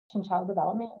and child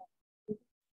development.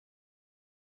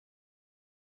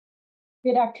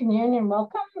 Good afternoon and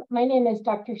welcome. My name is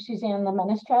Dr. Suzanne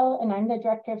Lemenestrel, and I'm the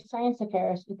Director of Science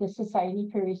Affairs with the Society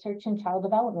for Research in Child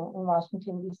Development in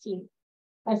Washington, D.C.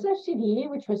 SRCD,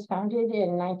 which was founded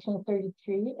in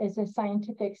 1933, is a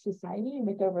scientific society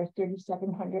with over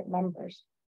 3,700 members.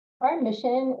 Our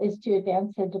mission is to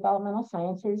advance the developmental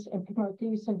sciences and promote the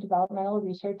use of developmental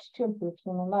research to improve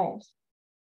human lives.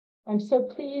 I'm so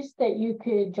pleased that you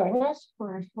could join us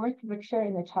for our fourth lecture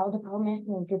in the Child Development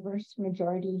in a Diverse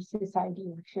Majority Society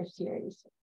lecture series.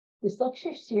 This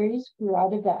lecture series grew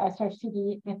out of the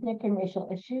SRCD Ethnic and Racial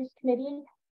Issues Committee,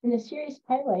 and the series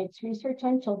highlights research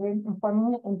on children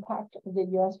informing the impact of the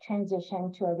U.S.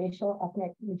 transition to a racial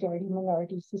ethnic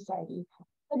majority-minority society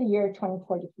for the year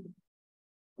 2043.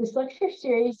 This lecture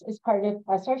series is part of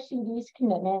SRCD's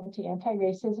commitment to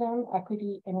anti-racism,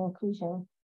 equity, and inclusion.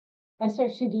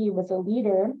 SRCD was a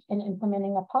leader in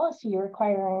implementing a policy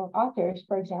requiring authors,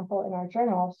 for example, in our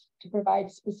journals, to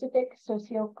provide specific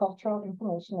socio-cultural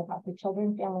information about the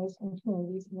children, families, and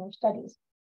communities in their studies.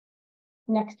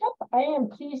 Next up, I am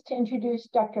pleased to introduce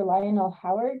Dr. Lionel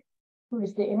Howard, who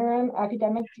is the interim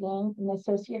academic dean and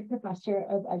associate professor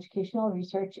of educational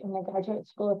research in the Graduate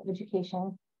School of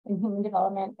Education and Human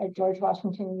Development at George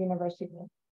Washington University.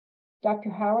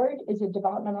 Dr. Howard is a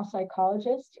developmental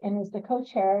psychologist and is the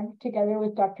co-chair, together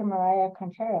with Dr. Mariah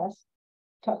Contreras,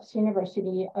 Tufts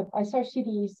University, of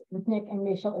SRCD's Ethnic and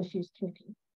Racial Issues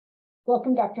Committee.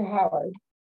 Welcome, Dr. Howard.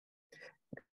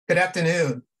 Good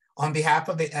afternoon. On behalf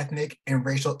of the Ethnic and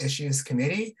Racial Issues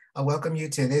Committee, I welcome you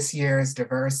to this year's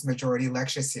Diverse Majority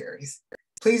Lecture Series.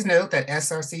 Please note that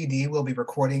SRCD will be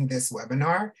recording this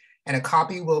webinar, and a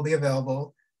copy will be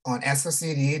available on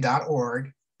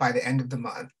srcd.org by the end of the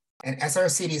month. An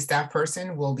SRCD staff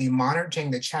person will be monitoring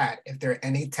the chat if there are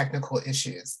any technical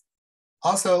issues.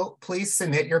 Also, please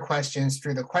submit your questions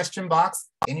through the question box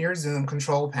in your Zoom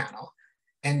control panel.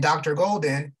 And Dr.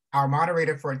 Golden, our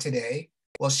moderator for today,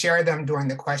 will share them during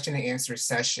the question and answer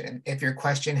session if your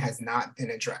question has not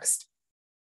been addressed.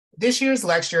 This year's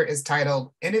lecture is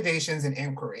titled Innovations in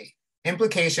Inquiry,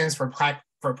 Implications for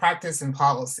Practice and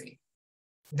Policy.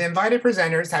 The invited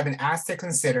presenters have been asked to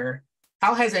consider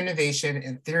how has innovation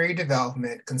in theory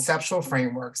development, conceptual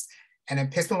frameworks, and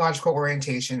epistemological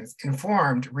orientations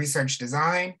informed research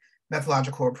design,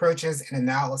 methodological approaches, and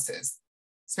analysis?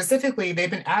 Specifically,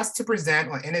 they've been asked to present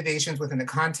on innovations within the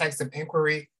context of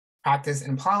inquiry, practice,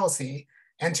 and policy,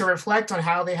 and to reflect on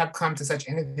how they have come to such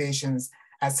innovations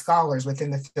as scholars within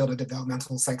the field of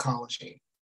developmental psychology.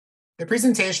 The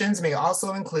presentations may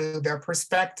also include their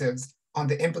perspectives on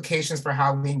the implications for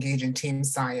how we engage in team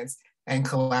science and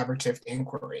collaborative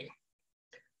inquiry.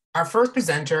 Our first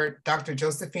presenter, Dr.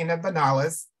 Josefina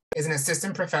Bañales, is an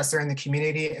assistant professor in the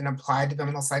Community and Applied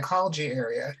Developmental Psychology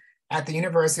area at the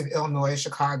University of Illinois,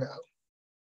 Chicago.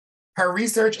 Her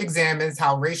research examines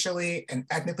how racially and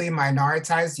ethnically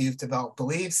minoritized youth develop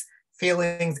beliefs,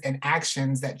 feelings, and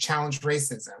actions that challenge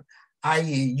racism,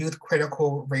 i.e. youth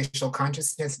critical racial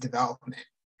consciousness development.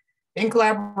 In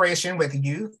collaboration with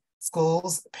youth,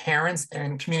 schools, parents,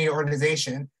 and community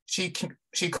organizations, she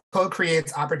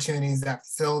co-creates opportunities that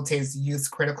facilitates youth's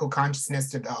critical consciousness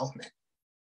development.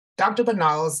 Dr.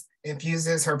 Bañales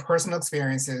infuses her personal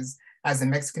experiences as a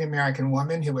Mexican-American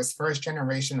woman who was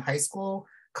first-generation high school,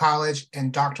 college,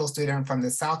 and doctoral student from the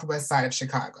southwest side of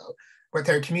Chicago, with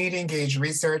her community-engaged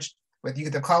research with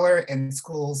youth of color in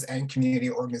schools and community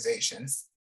organizations.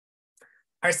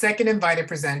 Our second invited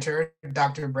presenter,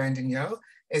 Dr. Brandon Yo,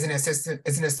 is an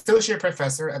associate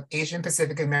professor of Asian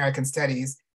Pacific American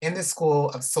Studies in the School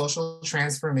of Social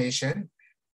Transformation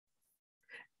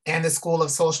and the School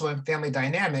of Social and Family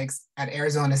Dynamics at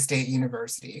Arizona State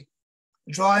University.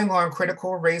 Drawing on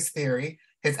critical race theory,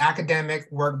 his academic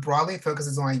work broadly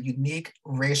focuses on unique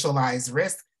racialized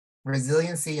risk,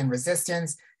 resiliency, and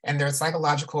resistance, and their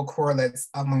psychological correlates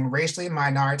among racially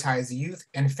minoritized youth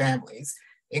and families,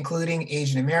 including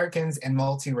Asian Americans and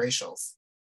multiracials.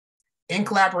 In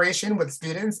collaboration with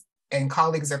students and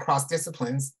colleagues across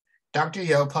disciplines, Dr.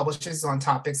 Yo publishes on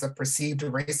topics of perceived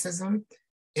racism,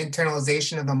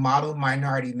 internalization of the model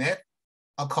minority myth,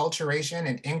 acculturation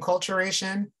and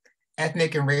inculturation,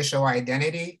 ethnic and racial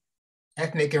identity,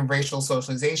 ethnic and racial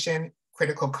socialization,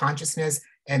 critical consciousness,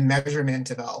 and measurement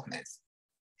development.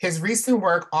 His recent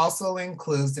work also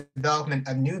includes the development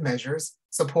of new measures,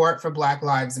 support for Black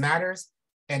Lives Matters,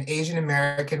 and Asian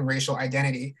American racial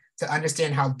identity to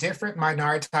understand how different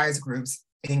minoritized groups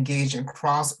engage in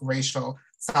cross-racial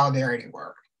solidarity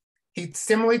work. He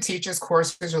similarly teaches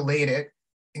courses related,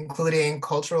 including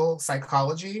cultural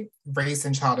psychology, race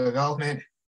and child development,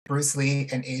 Bruce Lee,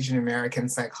 and Asian American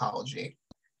psychology.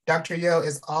 Dr. Yo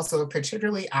is also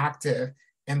particularly active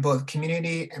in both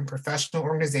community and professional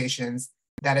organizations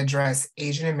that address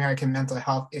Asian American mental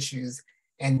health issues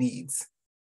and needs.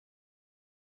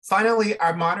 Finally,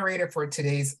 our moderator for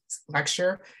today's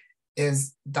lecture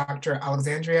is Dr.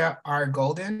 Alexandra R.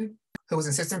 Golden, who is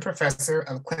assistant professor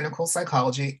of clinical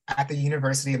psychology at the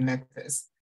University of Memphis.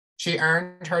 She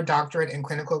earned her doctorate in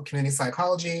clinical community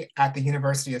psychology at the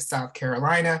University of South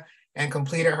Carolina and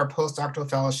completed her postdoctoral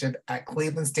fellowship at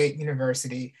Cleveland State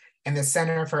University in the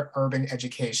Center for Urban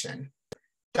Education.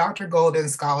 Dr.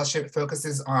 Golden's scholarship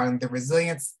focuses on the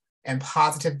resilience and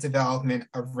positive development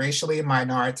of racially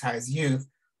minoritized youth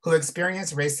who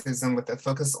experience racism with a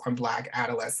focus on Black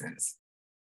adolescents.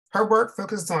 Her work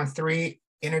focused on 3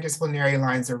 interdisciplinary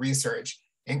lines of research,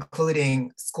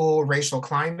 including school racial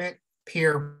climate,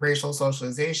 peer racial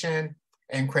socialization,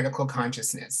 and critical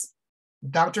consciousness.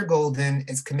 Dr. Golden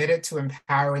is committed to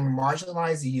empowering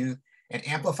marginalized youth and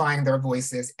amplifying their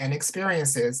voices and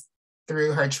experiences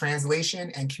through her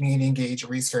translation and community engaged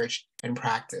research and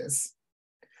practice.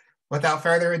 Without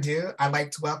further ado, I'd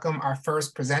like to welcome our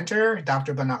first presenter,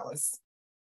 Dr. Bañales.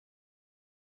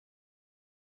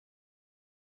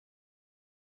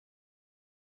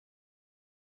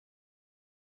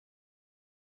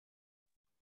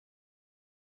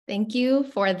 Thank you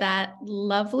for that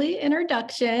lovely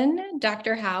introduction,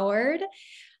 Dr. Howard.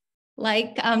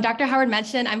 Like Dr. Howard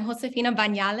mentioned, I'm Josefina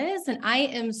Bañales, and I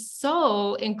am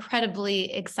so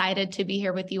incredibly excited to be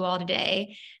here with you all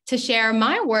today to share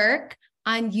my work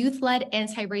on youth-led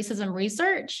anti-racism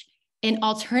research, an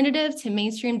alternative to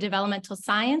mainstream developmental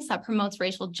science that promotes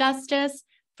racial justice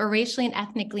for racially and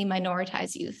ethnically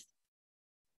minoritized youth.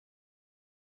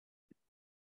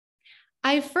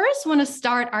 I first want to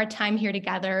start our time here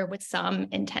together with some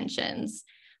intentions.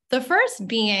 The first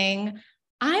being,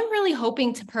 I'm really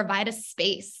hoping to provide a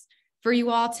space for you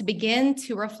all to begin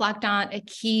to reflect on a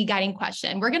key guiding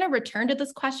question. We're going to return to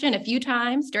this question a few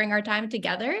times during our time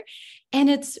together, and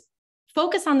it's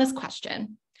focus on this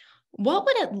question. What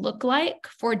would it look like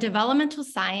for developmental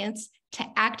science to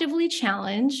actively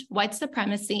challenge white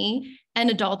supremacy and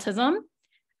adultism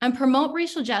and promote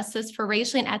racial justice for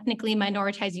racially and ethnically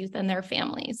minoritized youth and their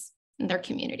families and their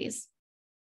communities?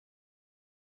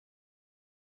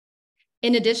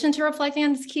 In addition to reflecting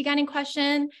on this key guiding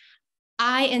question,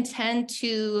 I intend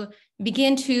to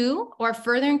begin to or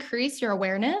further increase your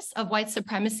awareness of white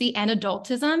supremacy and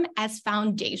adultism as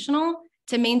foundational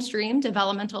to mainstream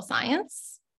developmental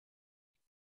science.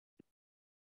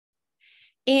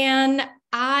 And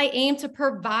I aim to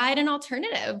provide an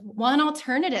alternative, one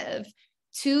alternative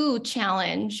to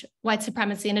challenge white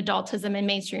supremacy and adultism in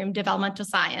mainstream developmental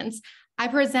science. I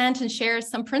present and share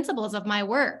some principles of my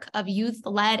work of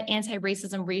youth-led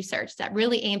anti-racism research that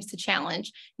really aims to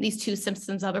challenge these 2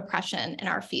 systems of oppression in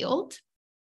our field.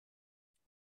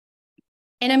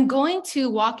 And I'm going to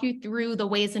walk you through the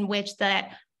ways in which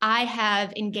that I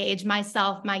have engaged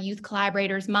myself, my youth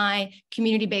collaborators, my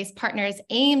community-based partners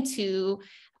aim to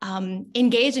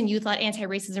engage in youth-led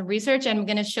anti-racism research. And I'm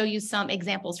going to show you some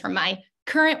examples from my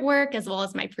current work as well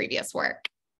as my previous work.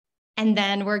 And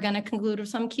then we're going to conclude with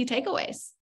some key takeaways.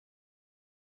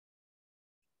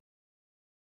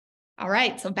 All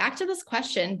right, so back to this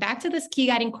question, back to this key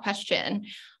guiding question.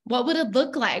 What would it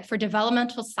look like for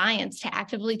developmental science to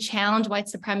actively challenge white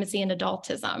supremacy and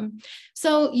adultism?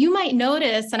 So you might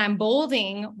notice, and I'm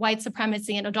bolding white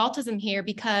supremacy and adultism here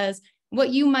because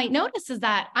what you might notice is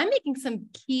that I'm making some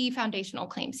key foundational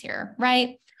claims here,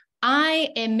 right? I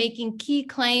am making key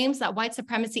claims that white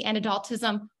supremacy and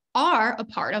adultism are a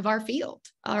part of our field,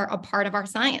 are a part of our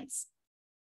science.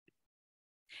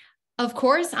 Of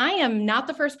course, I am not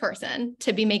the first person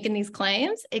to be making these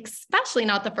claims, especially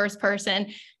not the first person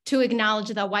to acknowledge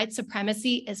that white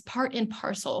supremacy is part and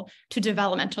parcel to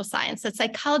developmental science, that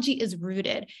psychology is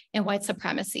rooted in white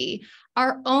supremacy.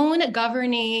 Our own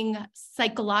governing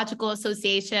psychological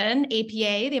association,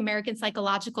 APA, the American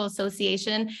Psychological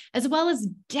Association, as well as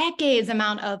decades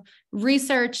amount of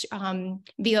research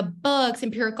via books,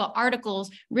 empirical articles,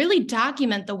 really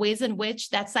document the ways in which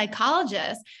that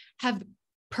psychologists have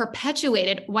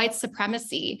perpetuated white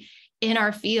supremacy in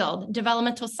our field.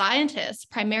 Developmental scientists,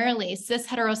 primarily cis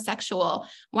heterosexual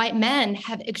white men,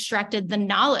 have extracted the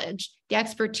knowledge, the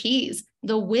expertise,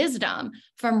 the wisdom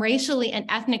from racially and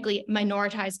ethnically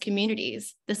minoritized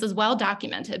communities. This is well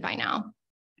documented by now.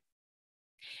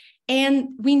 And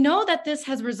we know that this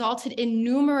has resulted in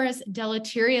numerous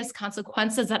deleterious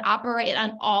consequences that operate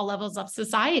on all levels of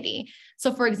society.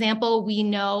 So for example, we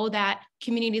know that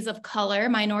communities of color,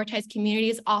 minoritized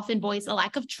communities, often voice a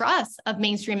lack of trust of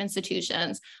mainstream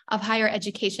institutions, of higher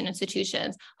education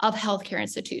institutions, of healthcare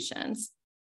institutions.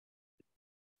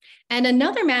 And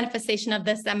another manifestation of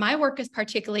this that my work is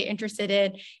particularly interested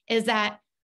in is that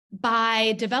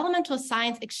by developmental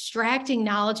science extracting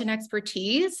knowledge and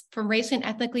expertise from racially and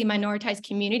ethnically minoritized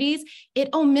communities, it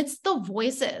omits the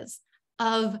voices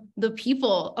of the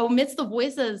people, omits the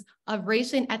voices of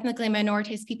racially and ethnically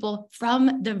minoritized people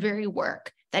from the very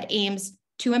work that aims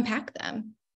to impact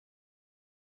them.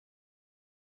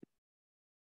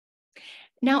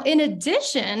 Now, in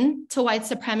addition to white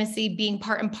supremacy being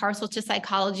part and parcel to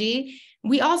psychology,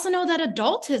 we also know that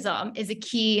adultism is a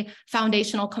key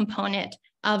foundational component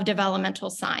of developmental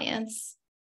science.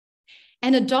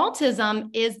 And adultism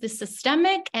is the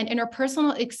systemic and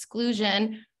interpersonal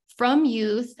exclusion from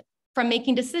youth from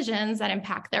making decisions that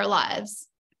impact their lives.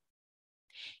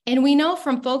 And we know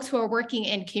from folks who are working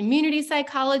in community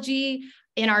psychology,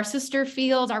 in our sister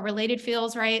fields, our related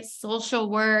fields, right? Social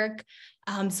work,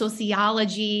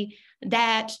 sociology,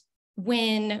 that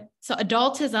so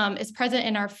adultism is present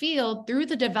in our field through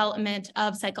the development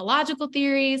of psychological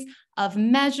theories, of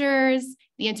measures,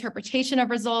 the interpretation of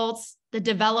results, the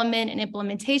development and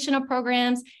implementation of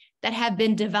programs that have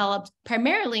been developed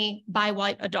primarily by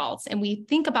white adults. And we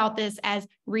think about this as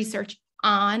research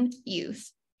on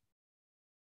youth.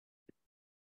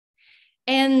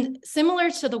 And similar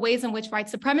to the ways in which white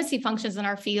supremacy functions in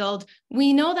our field,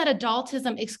 we know that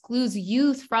adultism excludes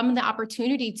youth from the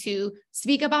opportunity to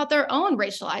speak about their own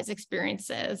racialized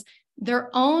experiences, their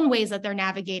own ways that they're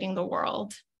navigating the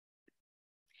world.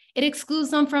 It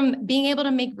excludes them from being able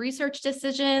to make research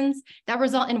decisions that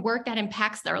result in work that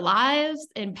impacts their lives,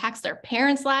 impacts their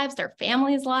parents' lives, their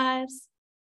families' lives.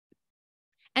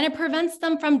 And it prevents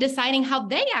them from deciding how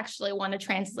they actually want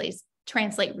to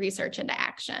translate research into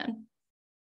action.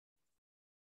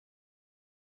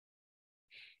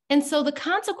 And so the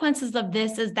consequences of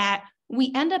this is that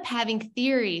we end up having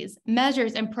theories,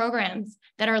 measures, and programs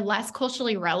that are less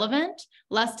culturally relevant,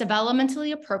 less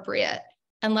developmentally appropriate,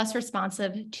 and less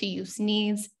responsive to youth's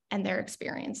needs and their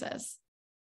experiences.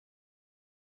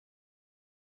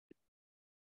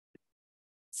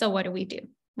 So what do we do,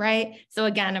 right? So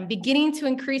again, I'm beginning to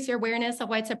increase your awareness of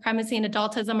white supremacy and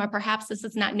adultism, or perhaps this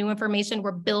is not new information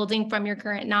we're building from your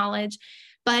current knowledge,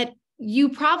 but you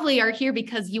probably are here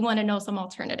because you want to know some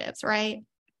alternatives, right?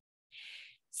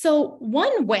 So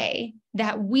one way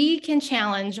that we can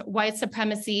challenge white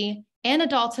supremacy and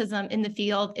adultism in the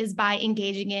field is by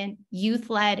engaging in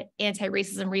youth-led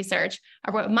anti-racism research,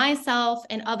 or what myself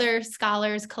and other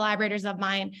scholars, collaborators of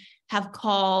mine have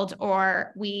called,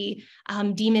 or we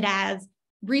deem it as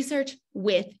research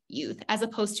with youth, as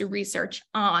opposed to research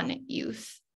on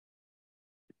youth.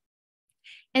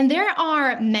 And there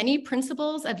are many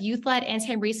principles of youth-led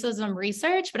anti-racism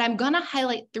research, but I'm going to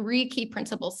highlight 3 key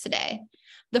principles today.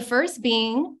 The first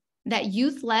being that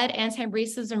youth-led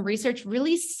anti-racism research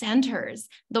really centers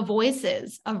the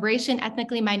voices of racially and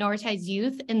ethnically minoritized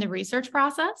youth in the research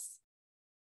process.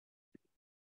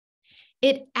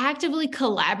 It actively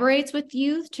collaborates with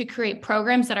youth to create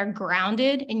programs that are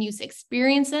grounded in youth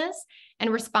experiences and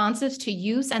responsive to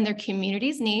youth and their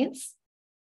community's needs.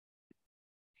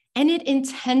 And it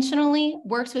intentionally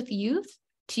works with youth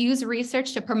to use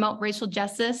research to promote racial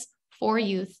justice for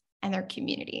youth and their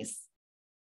communities.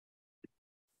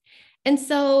 And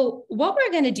so what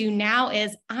we're going to do now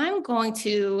is I'm going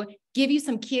to give you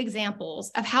some key examples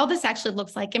of how this actually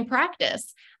looks like in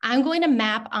practice. I'm going to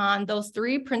map on those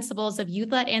 3 principles of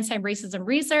youth-led anti-racism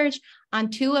research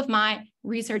on 2 of my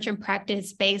research and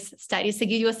practice-based studies to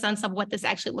give you a sense of what this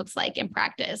actually looks like in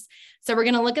practice. So we're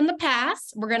going to look in the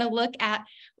past. We're going to look at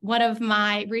one of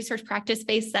my research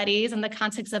practice-based studies in the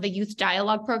context of a youth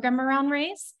dialogue program around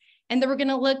race. And then we're going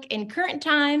to look in current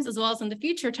times as well as in the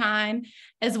future time,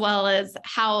 as well as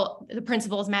how the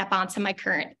principles map onto my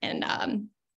current and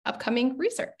upcoming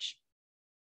research.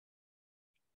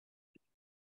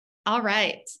 All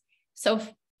right. So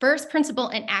first principle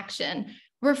in action.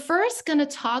 We're first going to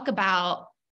talk about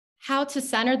how to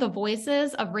center the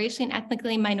voices of racially and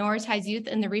ethnically minoritized youth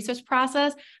in the research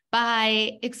process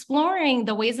by exploring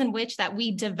the ways in which that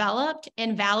we developed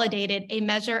and validated a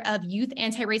measure of youth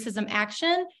anti-racism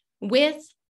action with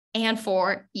and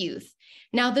for youth.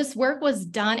 Now, this work was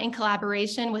done in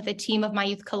collaboration with a team of my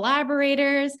youth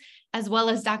collaborators, as well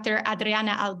as Dr.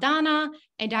 Adriana Aldana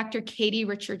and Dr. Katie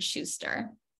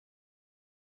Richard-Schuster.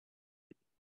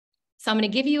 So I'm going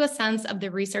to give you a sense of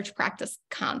the research practice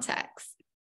context.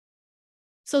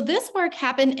 So this work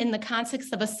happened in the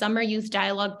context of a summer youth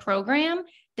dialogue program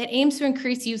that aims to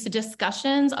increase youth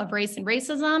discussions of race and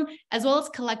racism, as well as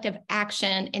collective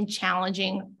action in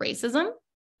challenging racism.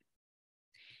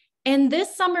 And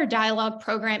this summer dialogue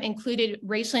program included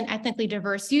racially and ethnically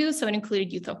diverse youth, so it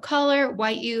included youth of color,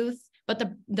 white youth,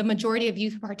 but the majority of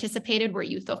youth who participated were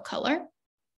youth of color.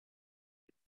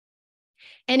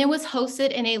 And it was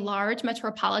hosted in a large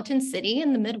metropolitan city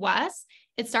in the Midwest.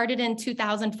 It started in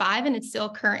 2005 and it's still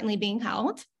currently being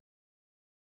held.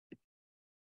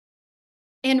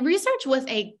 And research was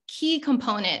a key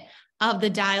component of the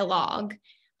dialogue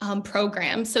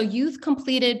program. So youth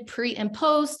completed pre and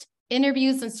post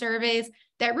interviews and surveys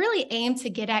that really aimed to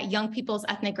get at young people's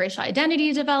ethnic racial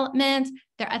identity development,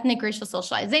 their ethnic racial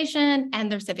socialization,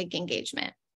 and their civic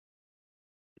engagement.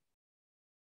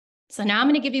 So now I'm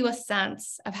going to give you a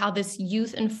sense of how this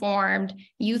youth-informed,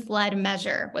 youth-led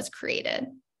measure was created.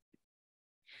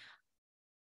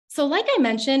 So like I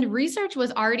mentioned, research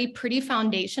was already pretty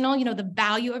foundational. You know, the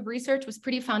value of research was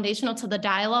pretty foundational to the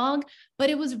dialogue, but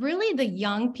it was really the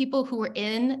young people who were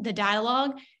in the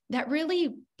dialogue that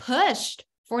really pushed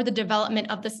for the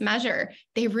development of this measure.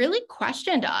 They really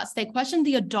questioned us. They questioned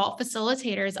the adult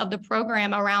facilitators of the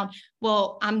program around,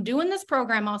 well, I'm doing this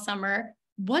program all summer.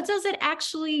 What does it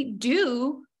actually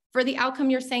do for the outcome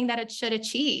you're saying that it should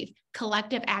achieve?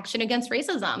 Collective action against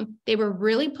racism. They were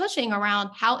really pushing around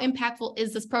how impactful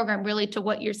is this program really to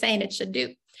what you're saying it should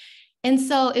do. And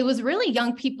so it was really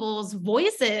young people's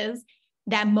voices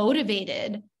that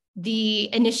motivated the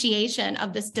initiation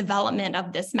of this development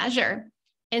of this measure.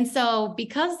 And so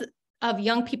because of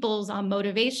young people's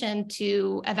motivation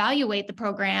to evaluate the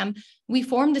program, we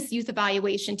formed this youth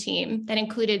evaluation team that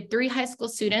included 3 high school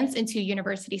students and 2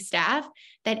 university staff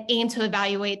that aimed to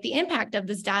evaluate the impact of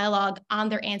this dialogue on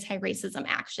their anti-racism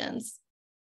actions.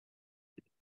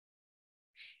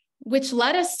 Which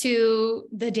led us to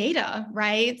the data,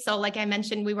 right? So like I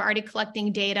mentioned, we were already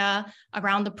collecting data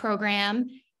around the program.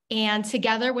 And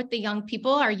together with the young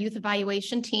people, our youth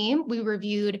evaluation team, we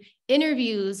reviewed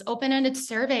interviews, open-ended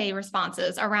survey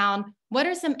responses around what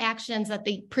are some actions that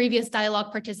the previous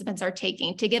dialogue participants are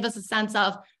taking to give us a sense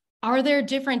of, are there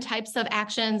different types of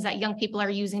actions that young people are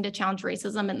using to challenge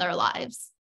racism in their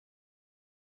lives?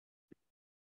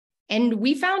 And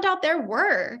we found out there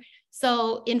were.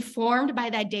 So informed by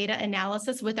that data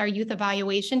analysis with our youth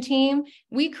evaluation team,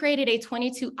 we created a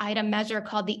 22-item measure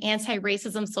called the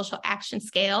Anti-Racism Social Action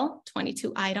Scale,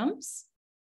 22 items.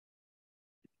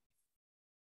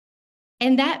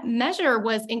 And that measure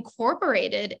was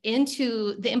incorporated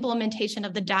into the implementation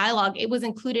of the dialogue. It was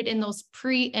included in those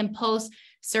pre and post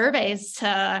surveys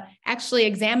to actually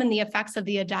examine the effects of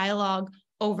the dialogue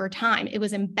over time. It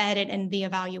was embedded in the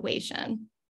evaluation.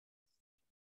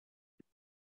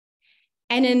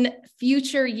 And in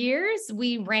future years,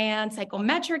 we ran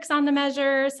psychometrics on the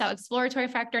measure, so exploratory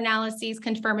factor analyses,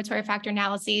 confirmatory factor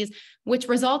analyses, which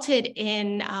resulted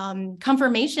in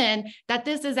confirmation that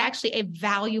this is actually a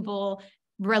valuable,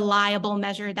 reliable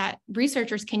measure that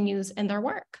researchers can use in their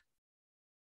work.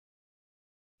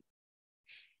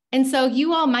 And so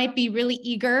you all might be really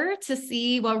eager to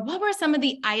see, well, what were some of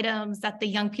the items that the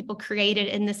young people created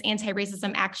in this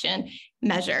anti-racism action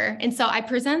measure? And so I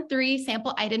present 3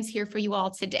 sample items here for you all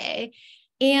today.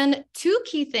 And 2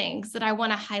 key things that I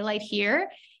want to highlight here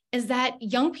is that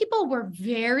young people were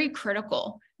very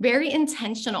critical, very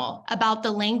intentional about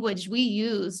the language we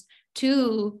used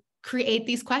to create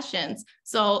these questions.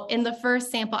 So in the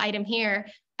first sample item here,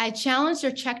 I challenged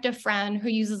or checked a friend who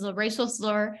uses a racial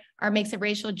slur or makes a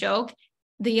racial joke.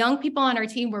 The young people on our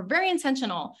team were very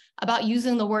intentional about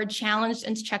using the word challenged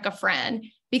and check a friend,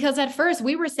 because at first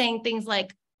we were saying things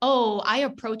like, oh, I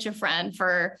approach a friend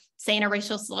for saying a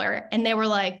racial slur. And they were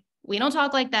like, we don't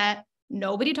talk like that.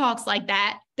 Nobody talks like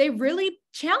that. They really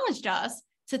challenged us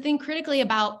to think critically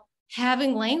about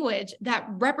having language that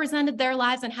represented their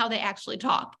lives and how they actually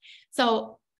talk.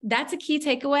 So that's a key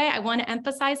takeaway I want to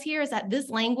emphasize here, is that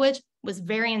this language was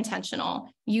very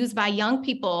intentional, used by young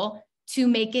people to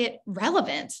make it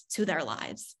relevant to their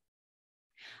lives.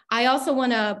 I also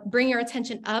want to bring your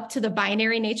attention up to the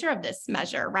binary nature of this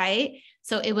measure, right?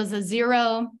 So it was a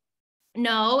 0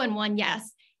 no and 1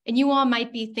 yes. And you all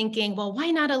might be thinking, well, why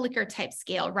not a Likert type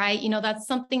scale, right? You know, that's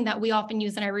something that we often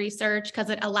use in our research because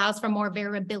it allows for more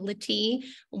variability,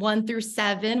 1 through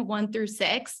 7, 1 through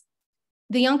 6.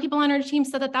 The young people on our team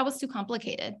said that that was too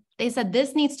complicated. They said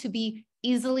this needs to be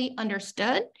easily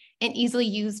understood and easily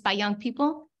used by young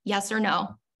people, yes or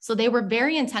no. So they were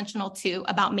very intentional too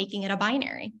about making it a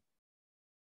binary.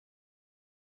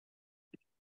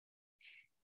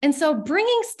 And so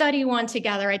bringing study 1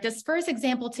 together, right, this first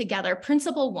example together,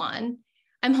 principle 1,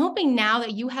 I'm hoping now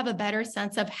that you have a better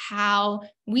sense of how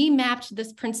we mapped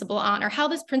this principle on, or how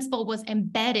this principle was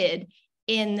embedded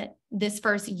in this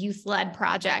first youth-led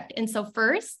project. And so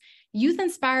first, youth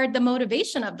inspired the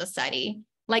motivation of the study.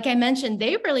 Like I mentioned,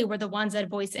 they really were the ones that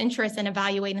voiced interest in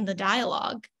evaluating the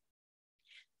dialogue.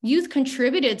 Youth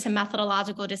contributed to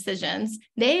methodological decisions.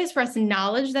 They expressed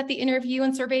knowledge that the interview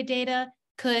and survey data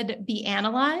could be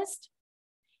analyzed.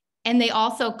 And they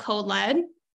also co-led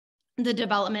the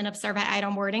development of survey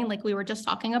item wording like we were just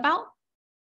talking about.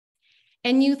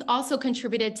 And youth also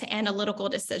contributed to analytical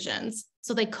decisions.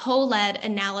 So they co-led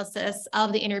analysis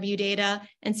of the interview data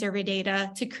and survey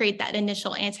data to create that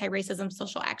initial anti-racism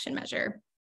social action measure.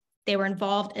 They were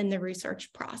involved in the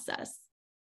research process.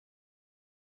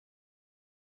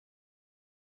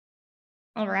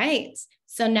 All right,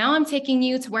 so now I'm taking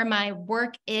you to where my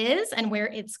work is and where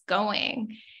it's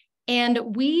going.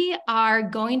 And we are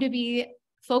going to be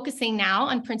focusing now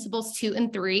on principles 2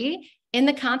 and 3 in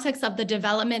the context of the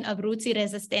development of Roots y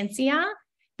Resistencia,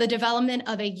 the development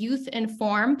of a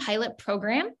youth-informed pilot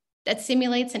program that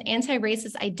simulates an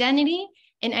anti-racist identity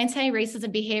and anti-racism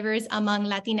behaviors among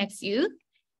Latinx youth.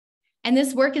 And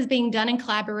this work is being done in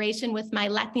collaboration with my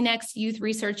Latinx Youth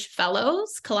Research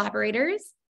Fellows,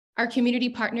 collaborators, our community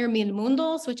partner Mil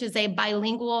Mundos, which is a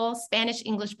bilingual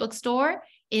Spanish-English bookstore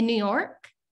in New York,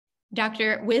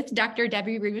 with Dr.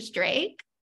 Debbie Rivas-Drake,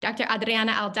 Dr.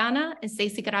 Adriana Aldana, and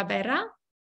Stacey Gravera.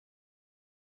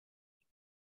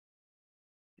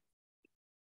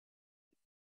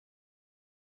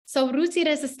 So Roots y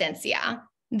Resistencia,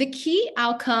 the key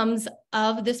outcomes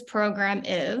of this program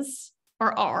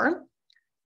are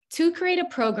to create a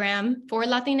program for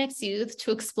Latinx youth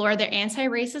to explore their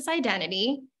anti-racist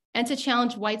identity and to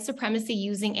challenge white supremacy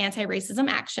using anti-racism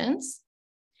actions.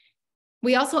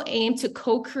 We also aim to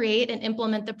co-create and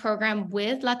implement the program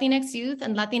with Latinx youth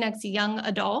and Latinx young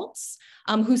adults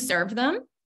who serve them,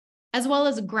 as well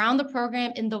as ground the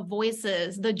program in the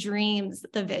voices, the dreams,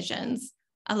 the visions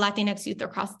of Latinx youth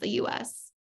across the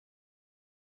US.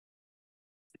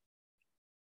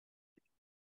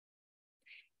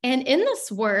 And in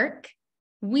this work,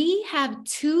 we have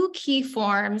 2 key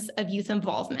forms of youth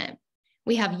involvement.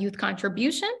 We have youth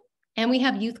contribution and we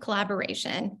have youth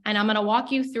collaboration. And I'm going to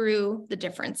walk you through the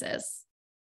differences.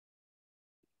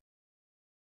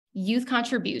 Youth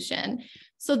contribution.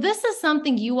 So this is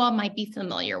something you all might be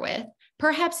familiar with.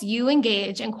 Perhaps you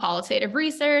engage in qualitative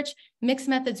research, mixed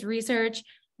methods research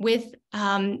with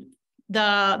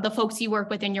the folks you work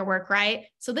with in your work, right?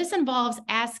 So this involves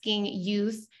asking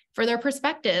youth for their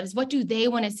perspectives. What do they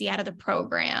want to see out of the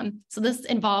program? So this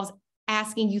involves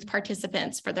asking youth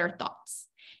participants for their thoughts.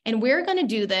 And we're going to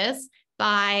do this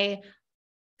by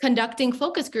conducting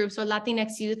focus groups with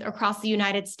Latinx youth across the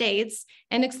United States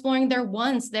and exploring their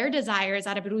wants, their desires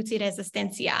out of Roots y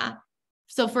Resistencia.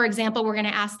 So for example, we're going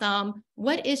to ask them,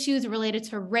 what issues related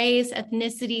to race,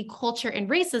 ethnicity, culture, and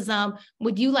racism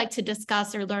would you like to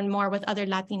discuss or learn more with other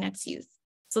Latinx youth?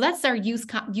 So that's our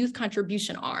youth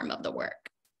contribution arm of the work.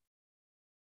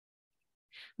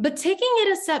 But taking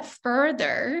it a step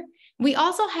further, we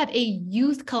also have a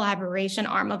youth collaboration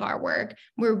arm of our work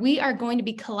where we are going to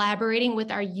be collaborating with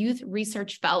our youth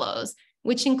research fellows,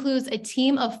 which includes a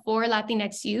team of 4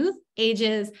 Latinx youth,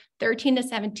 ages 13 to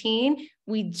 17.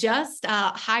 We just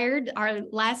hired our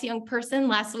last young person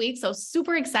last week, so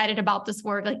super excited about this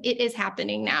work. Like, it is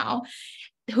happening now,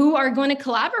 who are going to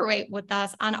collaborate with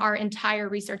us on our entire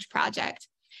research project.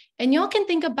 And y'all can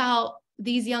think about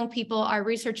these young people, our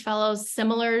research fellows,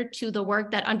 similar to the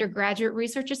work that undergraduate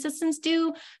research assistants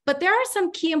do, but there are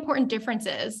some key important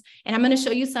differences. And I'm going to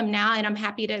show you some now, and I'm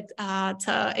happy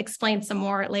to explain some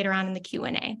more later on in the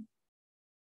Q&A.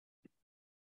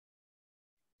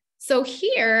 So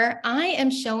here I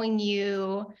am showing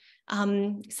you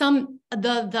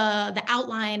the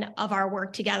outline of our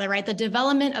work together, right? The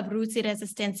development of Roots y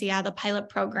Resistencia, the pilot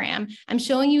program. I'm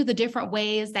showing you the different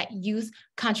ways that youth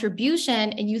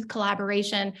contribution and youth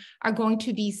collaboration are going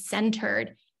to be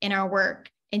centered in our work.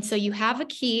 And so you have a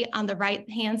key on the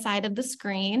right-hand side of the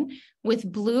screen with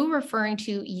blue referring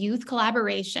to youth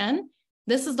collaboration.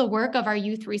 This is the work of our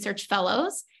youth research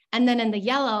fellows. And then in the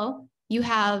yellow, you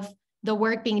have the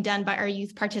work being done by our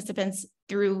youth participants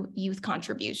through youth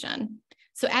contribution.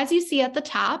 So as you see at the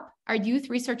top, our youth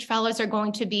research fellows are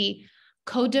going to be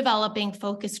co-developing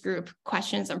focus group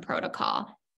questions and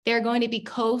protocol. They're going to be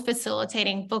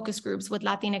co-facilitating focus groups with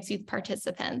Latinx youth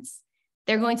participants.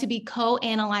 They're going to be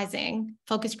co-analyzing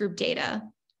focus group data,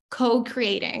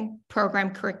 co-creating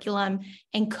program curriculum,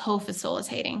 and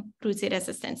co-facilitating Roots y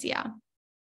Resistencia.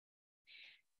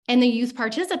 And the youth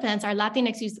participants, our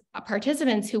Latinx youth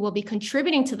participants who will be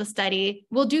contributing to the study,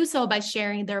 will do so by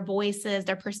sharing their voices,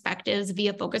 their perspectives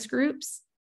via focus groups,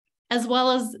 as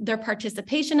well as their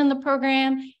participation in the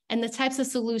program and the types of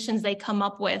solutions they come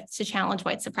up with to challenge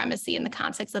white supremacy in the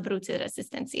context of Roots y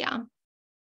Resistencia.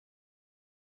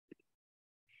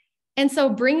 And so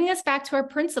bringing us back to our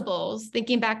principles,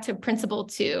 thinking back to principle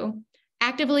 2,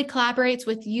 actively collaborates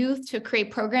with youth to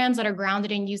create programs that are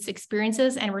grounded in youth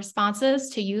experiences and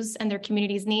responses to youth and their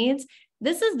community's needs.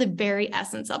 This is the very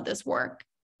essence of this work.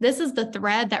 This is the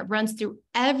thread that runs through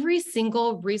every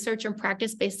single research and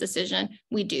practice-based decision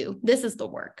we do. This is the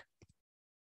work.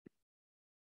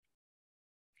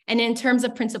 And in terms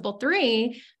of principle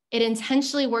 3, it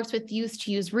intentionally works with youth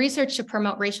to use research to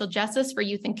promote racial justice for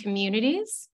youth and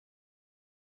communities.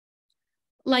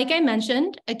 Like I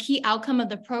mentioned, a key outcome of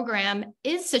the program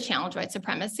is to challenge white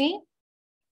supremacy.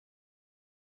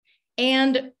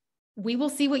 And we will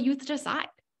see what youth decide.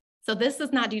 So this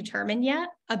is not determined yet.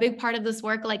 A big part of this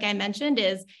work, like I mentioned,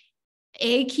 is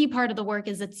a key part of the work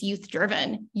is it's youth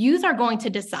driven. Youth are going to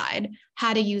decide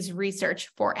how to use research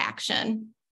for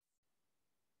action.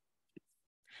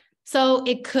 So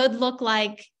it could look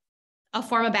like a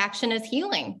form of action is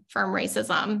healing from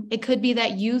racism. It could be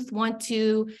that youth want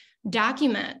to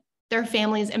document their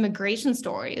family's immigration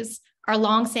stories, our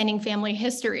longstanding family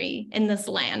history in this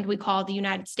land we call the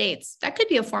United States. That could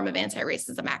be a form of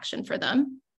anti-racism action for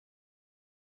them.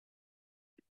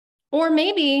 Or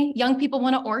maybe young people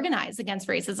want to organize against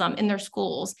racism in their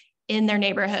schools, in their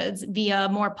neighborhoods via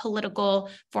more political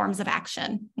forms of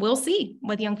action. We'll see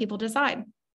what young people decide.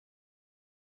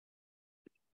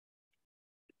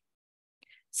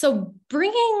 So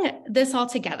bringing this all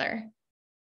together,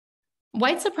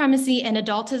 white supremacy and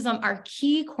adultism are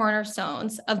key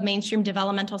cornerstones of mainstream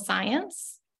developmental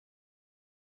science.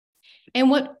 And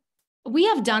what we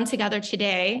have done together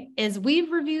today is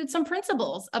we've reviewed some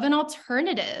principles of an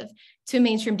alternative to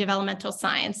mainstream developmental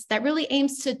science that really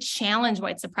aims to challenge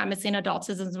white supremacy and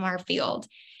adultism in our field,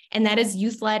 and that is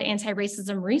youth-led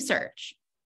anti-racism research.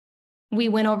 We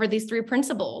went over these 3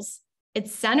 principles. It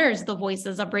centers the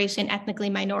voices of racially and ethnically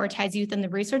minoritized youth in the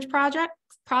research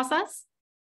process.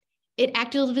 It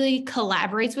actively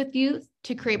collaborates with youth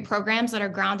to create programs that are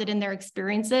grounded in their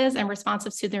experiences and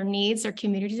responsive to their needs, their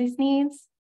community's needs.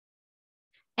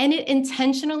 And it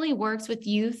intentionally works with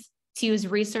youth to use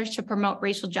research to promote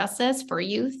racial justice for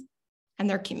youth and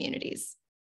their communities.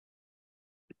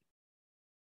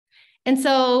 And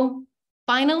so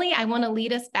finally, I want to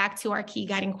lead us back to our key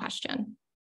guiding question.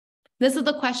 This is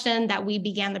the question that we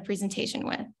began the presentation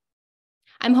with.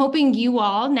 I'm hoping you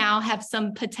all now have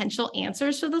some potential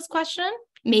answers to this question.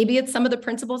 Maybe it's some of the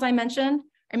principles I mentioned,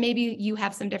 or maybe you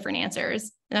have some different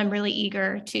answers, and I'm really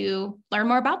eager to learn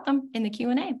more about them in the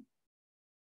Q&A.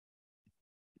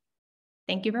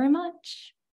 Thank you very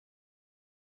much.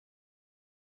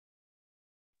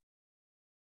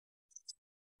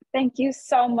 Thank you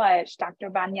so much, Dr.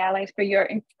 Bañales, for your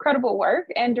incredible work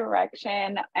and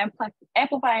direction,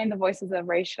 amplifying the voices of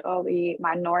racially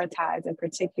minoritized and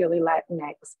particularly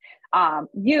Latinx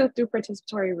youth through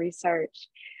participatory research.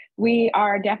 We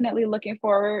are definitely looking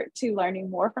forward to learning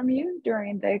more from you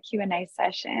during the Q&A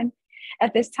session.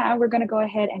 At this time, we're going to go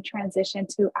ahead and transition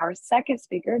to our second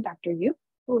speaker, Dr. Yu,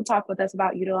 who will talk with us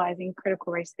about utilizing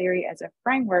critical race theory as a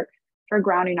framework for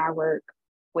grounding our work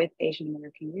with Asian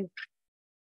American youth.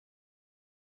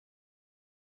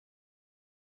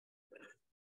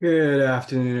 Good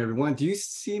afternoon, everyone. Do you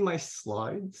see my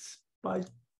slides? Let's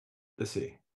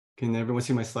see. Can everyone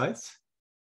see my slides?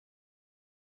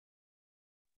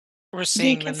 We're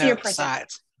seeing the note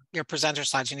slides. Your presenter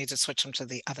slides, you need to switch them to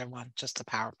the other one, just the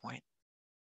PowerPoint.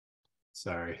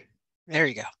 Sorry. There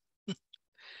you go.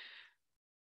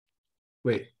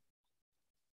 Wait.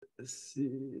 Let's see.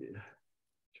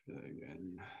 Try that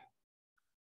again.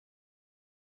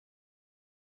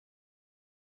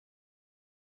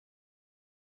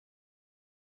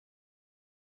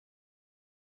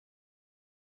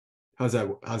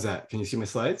 How's that? Can you see my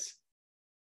slides?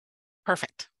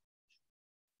 Perfect.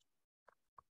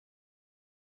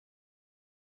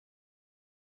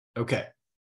 Okay.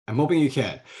 I'm hoping you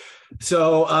can.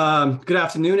 So good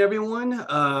afternoon, everyone.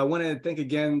 I want to thank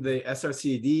again the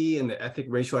SRCD and the Ethnic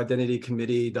Racial Identity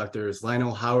Committee, Drs.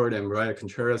 Lionel Howard and Mariah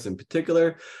Contreras in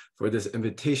particular, for this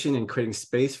invitation and creating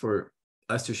space for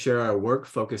us to share our work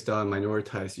focused on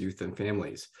minoritized youth and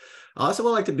families. I also would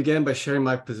like to begin by sharing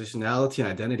my positionality and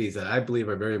identities that I believe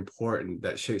are very important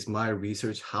that shapes my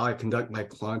research, how I conduct my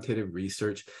quantitative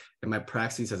research, and my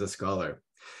praxis as a scholar.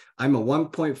 I'm a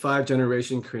 1.5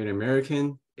 generation Korean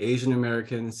American, Asian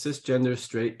American, cisgender,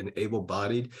 straight, and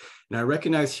able-bodied, and I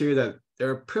recognize here that there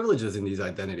are privileges in these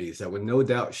identities that would no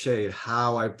doubt shade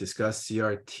how I've discussed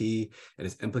CRT and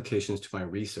its implications to my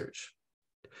research.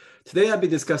 Today, I'll be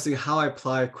discussing how I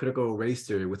apply critical race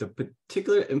theory with a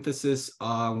particular emphasis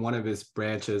on one of its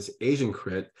branches, Asian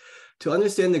Crit, to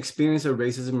understand the experience of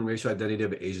racism and racial identity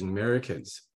of Asian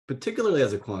Americans, particularly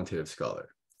as a quantitative scholar.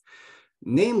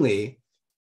 Namely,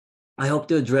 I hope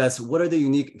to address what are the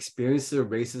unique experiences of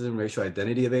racism and racial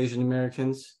identity of Asian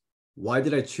Americans? Why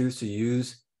did I choose to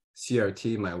use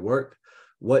CRT in my work?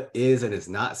 What is and is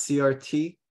not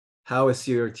CRT? How is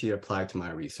CRT applied to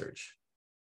my research?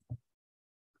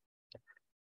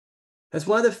 As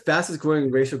one of the fastest growing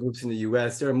racial groups in the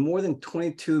US, there are more than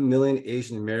 22 million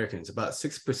Asian Americans, about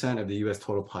 6% of the US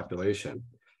total population,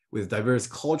 with diverse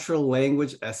cultural,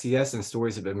 language, SES, and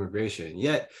stories of immigration.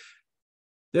 Yet,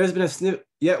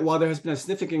 while there has been a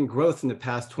significant growth in the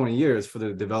past 20 years for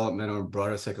the developmental and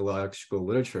broader psychological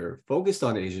literature focused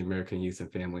on Asian American youth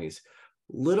and families,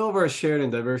 little of our shared and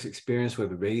diverse experience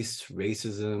with race,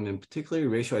 racism, and particularly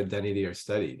racial identity are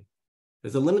studied.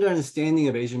 There's a limited understanding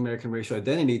of Asian American racial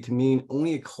identity to mean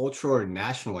only a cultural or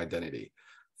national identity,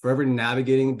 forever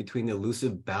navigating between the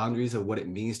elusive boundaries of what it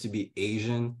means to be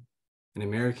Asian and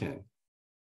American.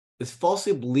 It's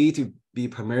falsely believed to be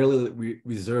primarily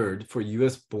reserved for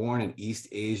US-born and East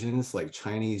Asians like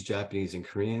Chinese, Japanese, and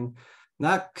Korean,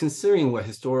 not considering what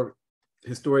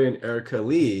historian Erica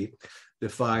Lee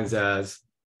defines as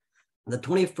the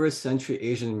 21st century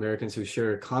Asian Americans who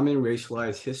share a common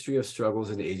racialized history of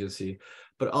struggles and agency,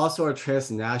 but also are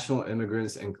transnational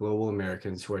immigrants and global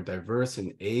Americans who are diverse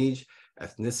in age,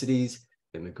 ethnicities,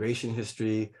 immigration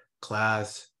history,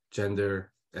 class,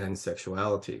 gender, and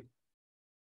sexuality.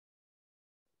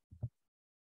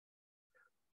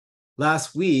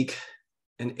 Last week,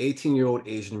 an 18-year-old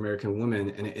Asian American woman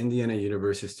and an Indiana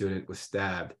University student was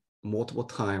stabbed multiple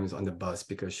times on the bus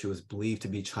because she was believed to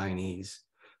be Chinese,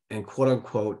 and quote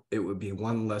unquote, it would be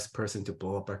one less person to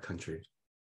blow up our country.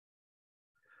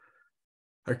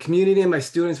 Our community and my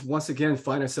students once again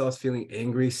find ourselves feeling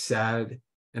angry, sad,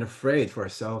 and afraid for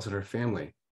ourselves and our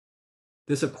family.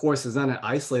 This, of course, is not an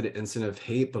isolated incident of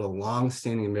hate, but a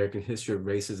long-standing American history of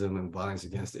racism and violence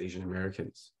against Asian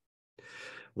Americans.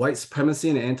 White supremacy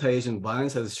and anti-Asian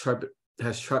violence has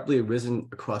sharply risen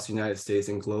across the United States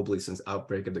and globally since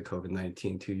outbreak of the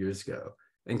COVID-19 2 years ago,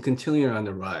 and continuing on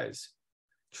the rise.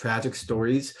 Tragic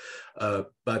stories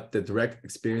about the direct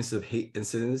experiences of hate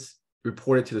incidents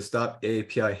reported to the Stop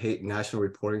AAPI Hate National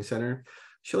Reporting Center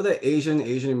show that Asian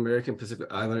American, Pacific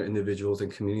Islander individuals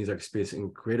and communities are experiencing a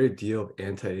greater deal of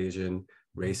anti-Asian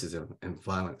racism and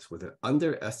violence, with an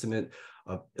underestimate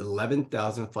of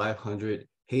 11,500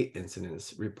 hate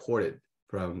incidents reported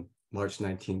from March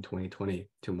 19, 2020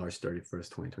 to March 31st,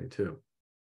 2022.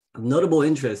 Of notable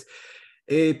interest,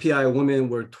 AAPI women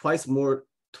were twice more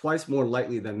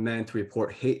likely than men to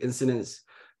report hate incidents.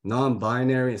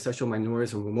 Non-binary and sexual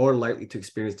minorities were more likely to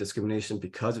experience discrimination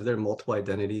because of their multiple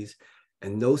identities,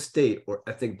 and no state or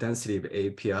ethnic density of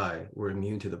AAPI were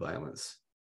immune to the violence.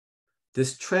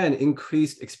 This trend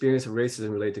increased experience of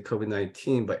racism related to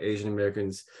COVID-19 by Asian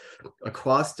Americans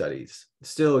across studies.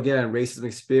 Still, again, racism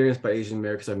experienced by Asian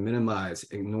Americans are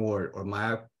minimized, ignored, or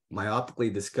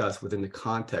myopically discussed within the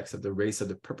context of the race of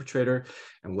the perpetrator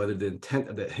and whether the intent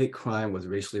of the hate crime was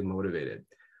racially motivated.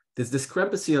 This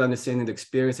discrepancy in understanding the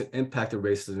experience and impact of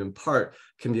racism in part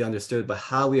can be understood by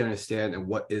how we understand and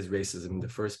what is racism in the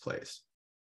first place.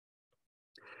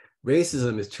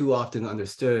 Racism is too often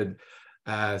understood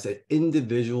as an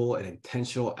individual and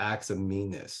intentional acts of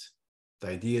meanness. The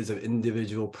ideas of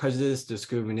individual prejudice,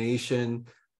 discrimination,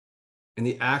 and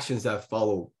the actions that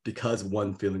follow because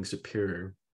one feeling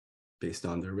superior based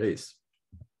on their race.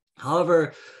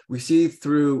 However, we see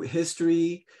through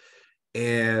history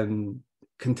and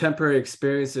contemporary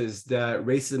experiences that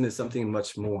racism is something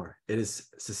much more. It is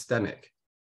systemic.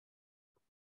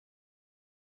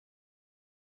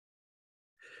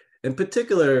 In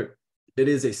particular, it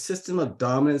is a system of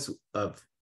dominance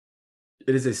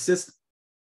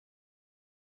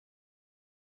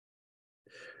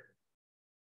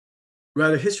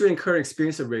history and current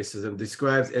experience of racism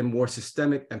describes a more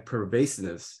systemic and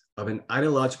pervasiveness of an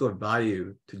ideological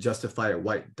value to justify a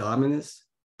white dominance,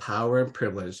 power, and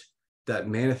privilege that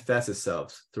manifests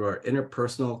itself through our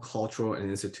interpersonal, cultural, and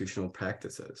institutional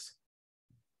practices.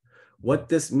 What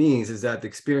this means is that the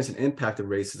experience and impact of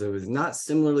racism is not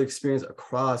similarly experienced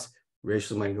across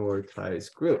racial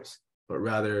minoritized groups, but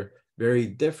rather very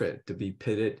different to be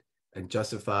pitted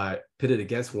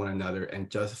against one another and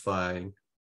justifying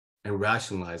and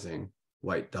rationalizing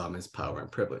white dominance, power,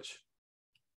 and privilege.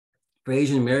 For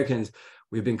Asian Americans,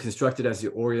 we've been constructed as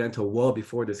the Oriental well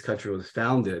before this country was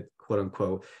founded, quote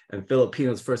unquote, and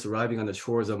Filipinos first arriving on the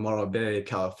shores of Morro Bay,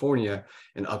 California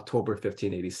in October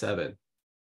 1587.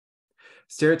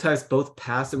 Stereotypes, both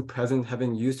past and present, have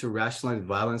been used to rationalize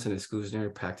violence and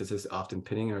exclusionary practices, often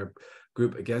pitting our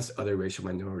group against other racial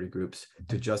minority groups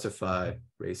to justify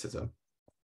racism.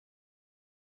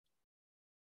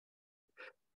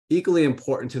 Equally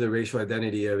important to the racial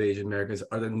identity of Asian Americans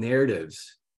are the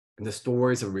narratives and the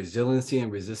stories of resiliency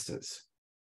and resistance.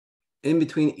 In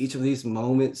between each of these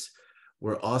moments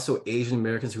were also Asian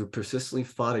Americans who persistently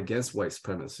fought against white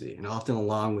supremacy, and often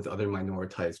along with other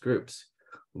minoritized groups.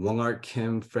 Wong Art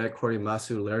Kim, Fred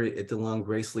Korimasu, Larry Italang,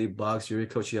 Grace Lee Boggs, Yuri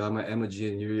Kochiyama, Emma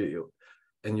G, and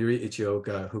Yuri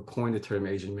Ichioka, who coined the term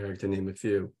Asian American, to name a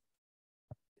few.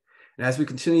 And as we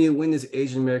continue to witness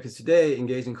Asian Americans today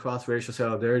engage in cross-racial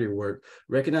solidarity work,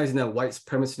 recognizing that white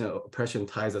supremacy and oppression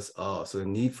ties us all, so the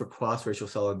need for cross-racial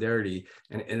solidarity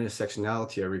and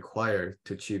intersectionality are required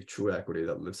to achieve true equity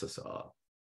that lifts us all.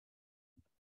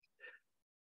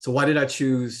 So why did I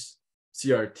choose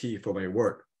CRT for my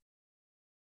work?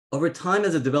 Over time,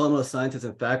 as a developmental scientist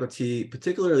and faculty,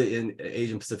 particularly in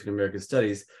Asian Pacific American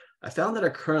studies, I found that our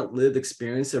current lived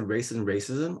experience of race and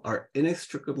racism are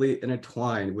inextricably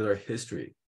intertwined with our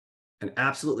history and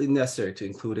absolutely necessary to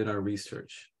include in our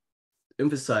research,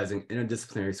 emphasizing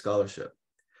interdisciplinary scholarship.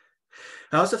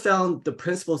 I also found the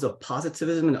principles of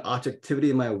positivism and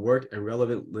objectivity in my work and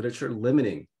relevant literature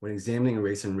limiting when examining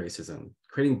race and racism,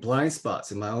 creating blind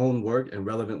spots in my own work and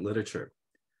relevant literature,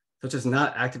 such as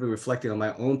not actively reflecting on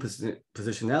my own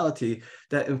positionality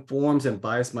that informs and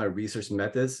biases my research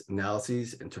methods,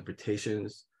 analyses,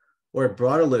 interpretations, or a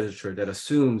broader literature that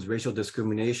assumes racial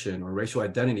discrimination or racial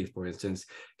identity, for instance,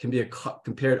 can be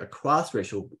compared across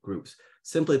racial groups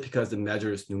simply because the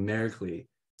measures numerically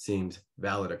seems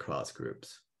valid across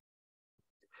groups.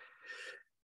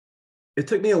 It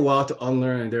took me a while to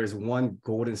unlearn there is one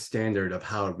golden standard of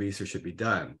how research should be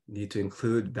done. You need to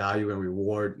include value and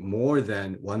reward more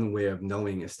than one way of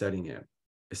knowing and studying it.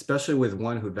 Especially with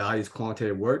one who values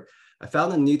quantitative work, I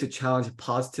found the need to challenge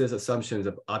positive assumptions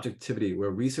of objectivity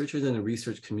where researchers and the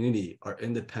research community are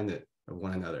independent of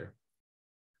one another.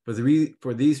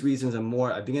 For these reasons and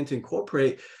more, I began to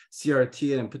incorporate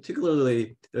CRT and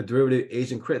particularly the derivative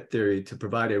Asian crit theory to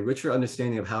provide a richer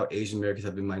understanding of how Asian Americans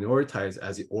have been minoritized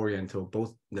as the Oriental,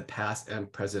 both in the past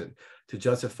and present, to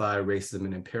justify racism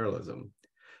and imperialism.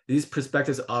 These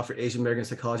perspectives offer Asian American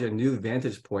psychology a new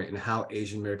vantage point in how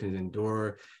Asian Americans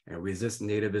endure and resist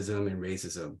nativism and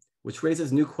racism, which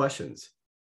raises new questions.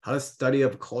 How does study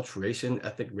of acculturation,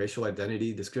 ethnic racial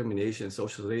identity, discrimination, and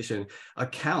socialization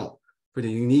account for the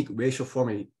unique racial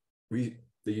formation,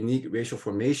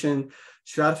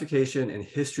 stratification, and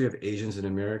history of Asians in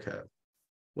America?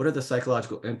 What are the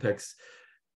psychological impacts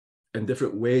and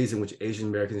different ways in which Asian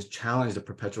Americans challenge the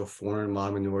perpetual foreign,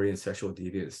 minority, and sexual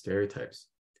deviant stereotypes?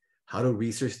 How do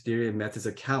research theory and methods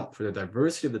account for the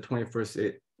diversity of the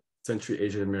 21st century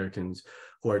Asian Americans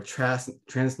who are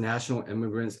transnational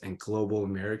immigrants and global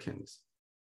Americans?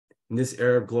 In this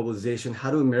era of globalization,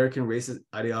 how do American racist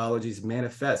ideologies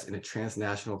manifest in a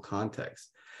transnational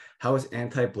context? How is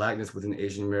anti-Blackness within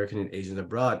Asian American and Asians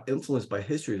abroad influenced by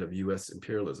histories of US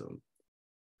imperialism?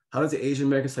 How does the Asian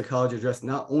American psychology address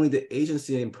not only the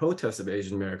agency and protests of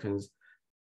Asian Americans,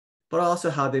 but also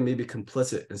how they may be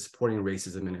complicit in supporting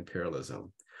racism and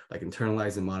imperialism, like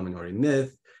internalizing mono-minority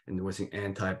myth, endorsing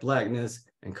anti-Blackness,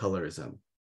 and colorism?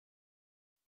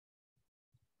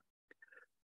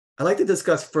 I'd like to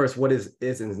discuss first what is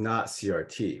and is not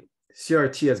CRT.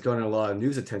 CRT has garnered a lot of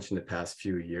news attention the past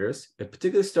few years. It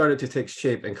particularly started to take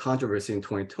shape and controversy in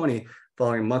 2020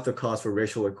 following a month of calls for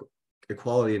racial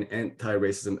equality and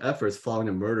anti-racism efforts following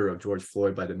the murder of George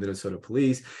Floyd by the Minnesota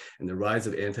police and the rise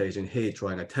of anti-Asian hate,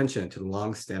 drawing attention to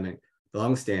the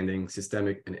long-standing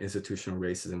systemic and institutional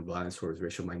racism and violence towards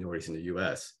racial minorities in the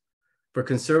US. For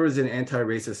conservatives and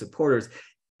anti-racist supporters,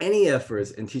 any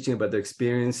efforts in teaching about the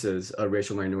experiences of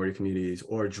racial minority communities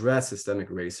or address systemic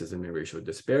racism and racial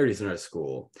disparities in our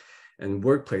school and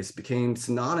workplace became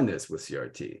synonymous with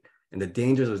CRT and the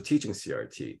dangers of teaching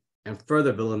CRT, and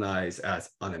further villainized as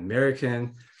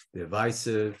un-American,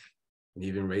 divisive, and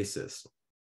even racist.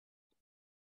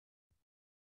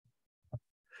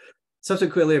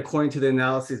 Subsequently, according to the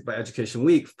analysis by Education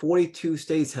Week, 42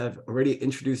 states have already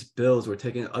introduced bills or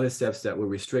taken other steps that will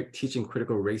restrict teaching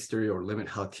critical race theory or limit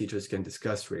how teachers can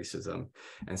discuss racism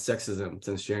and sexism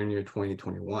since January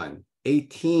 2021.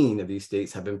 18 of these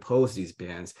states have imposed these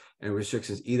bans and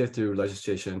restrictions either through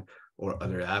legislation or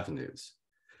other avenues.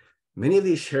 Many of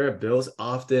these shared bills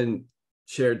often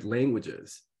shared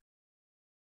languages,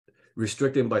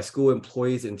 restricted by school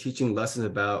employees and teaching lessons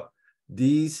about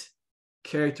these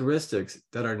characteristics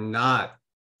that are not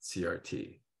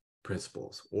CRT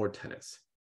principles or tenets.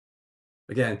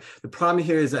 Again, the problem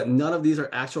here is that none of these are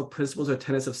actual principles or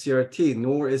tenets of CRT,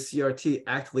 nor is CRT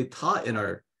actively taught in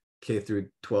our K through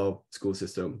 12 school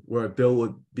system, where a bill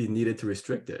would be needed to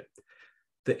restrict it.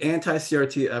 The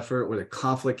anti-CRT effort, or the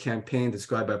conflict campaign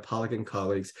described by Pollock and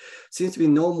colleagues, seems to be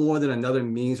no more than another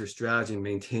means or strategy in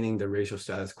maintaining the racial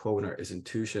status quo in our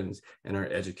institutions and our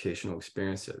educational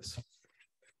experiences.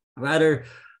 Rather,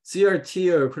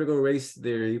 CRT, or critical race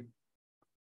theory,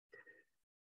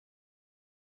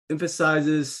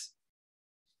 emphasizes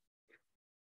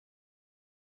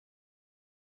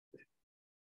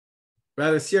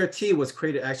CRT was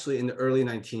created actually in the early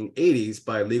 1980s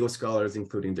by legal scholars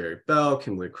including Derek Bell,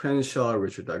 Kimberly Crenshaw,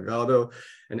 Richard Delgado,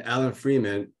 and Alan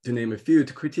Freeman, to name a few,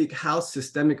 to critique how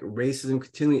systemic racism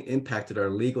continually impacted our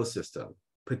legal system,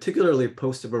 particularly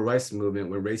post-civil rights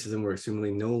movement when racism were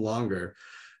assumedly no longer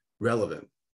relevant.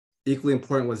 Equally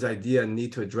important was the idea and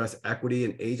need to address equity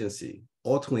and agency.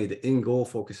 Ultimately, the end goal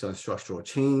focused on structural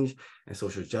change and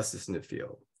social justice in the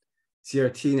field.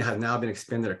 CRT has now been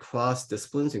expanded across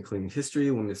disciplines, including history,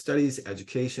 women's studies,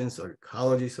 education,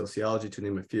 psychology, sociology, to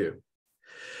name a few.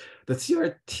 The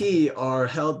CRT are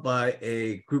held by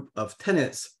a group of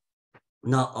tenets,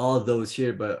 not all of those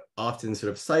here, but often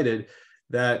sort of cited,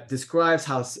 that describes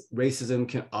how racism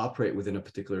can operate within a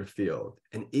particular field,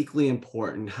 and equally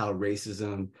important, how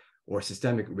racism or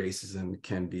systemic racism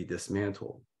can be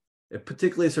dismantled. It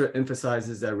particularly sort of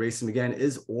emphasizes that racism, again,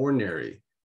 is ordinary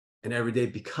and everyday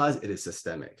because it is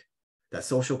systemic, that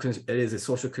it is a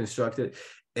social constructed,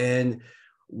 and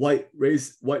white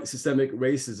systemic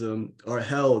racism are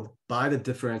held by the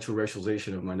differential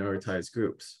racialization of minoritized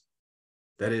groups,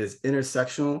 that it is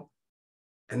intersectional,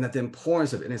 and that the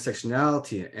importance of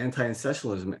intersectionality and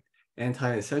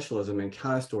anti-essentialism and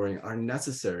counter-storing are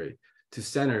necessary to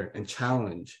center and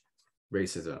challenge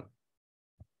racism.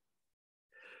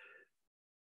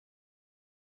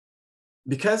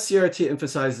 Because CRT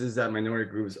emphasizes that minority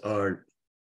groups are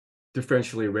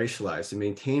differentially racialized to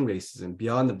maintain racism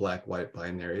beyond the black-white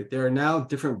binary, there are now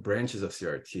different branches of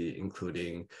CRT,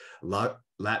 including Lat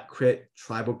Crit,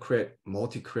 Tribal Crit,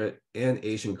 Multi-Crit, and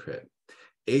Asian Crit.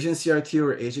 Asian CRT,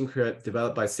 or Asian Crit,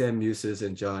 developed by Sam Muses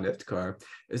and John Iftikhar,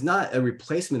 is not a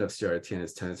replacement of CRT and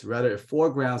its tenets. Rather, it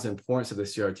foregrounds the importance of the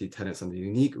CRT tenets on the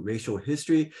unique racial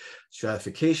history,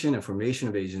 stratification, and formation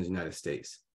of Asians in the United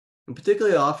States. In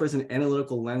particular, it offers an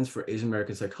analytical lens for Asian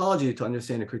American psychology to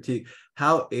understand and critique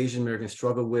how Asian Americans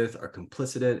struggle with, are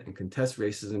complicit in, and contest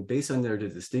racism based on their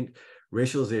distinct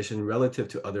racialization relative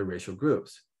to other racial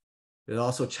groups. It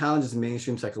also challenges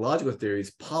mainstream psychological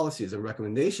theories, policies, and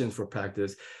recommendations for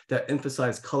practice that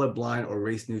emphasize colorblind or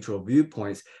race-neutral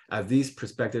viewpoints, as these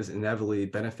perspectives inevitably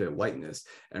benefit whiteness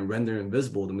and render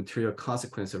invisible the material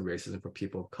consequence of racism for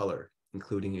people of color,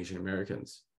 including Asian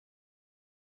Americans.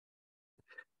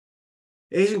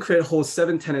 Asian Crit holds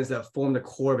 7 tenets that form the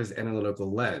core of his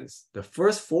analytical lens. The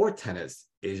first 4 tenets,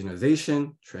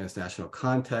 Asianization, transnational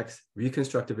context,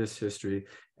 reconstructivist history,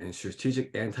 and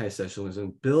strategic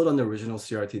anti-essentialism, build on the original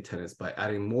CRT tenets by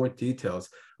adding more details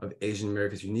of Asian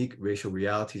America's unique racial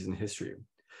realities and history.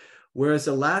 Whereas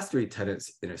the last 3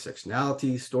 tenets,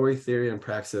 intersectionality, story theory and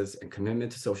praxis, and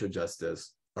commitment to social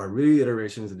justice, are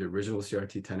reiterations of the original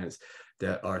CRT tenets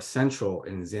that are central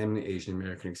in examining Asian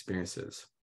American experiences.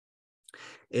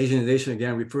 Asianization,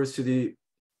 again, refers to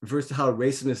how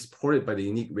racism is supported by the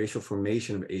unique racial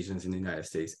formation of Asians in the United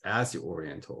States as the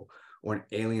Oriental, or an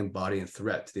alien body and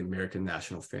threat to the American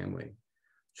national family.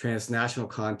 Transnational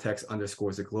context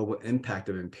underscores the global impact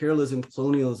of imperialism,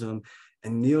 colonialism,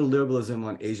 and neoliberalism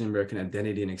on Asian American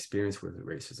identity and experience with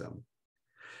racism.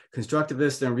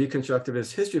 Constructivist and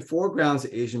reconstructivist history foregrounds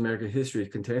Asian American history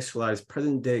to contextualize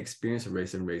present-day experience of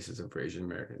race and racism for Asian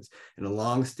Americans and a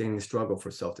long-standing struggle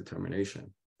for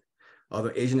self-determination.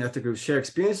 Although Asian ethnic groups share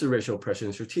experiences of racial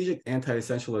oppression, strategic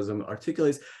anti-essentialism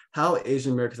articulates how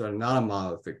Asian Americans are not a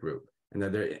monolithic group and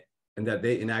that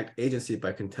they enact agency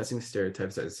by contesting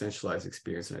stereotypes that essentialize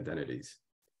experience and identities.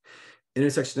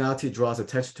 Intersectionality draws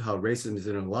attention to how racism is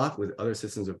interlocked with other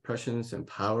systems of oppressions and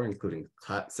power, including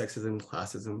sexism,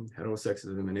 classism,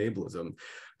 heterosexism, and ableism,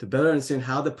 to better understand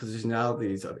how the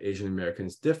positionalities of Asian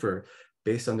Americans differ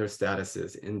based on their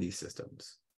statuses in these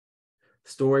systems.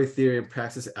 Story theory and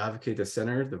praxis advocate the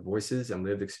center, the voices, and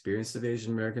lived experiences of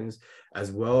Asian Americans, as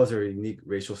well as their unique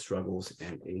racial struggles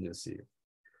and agency.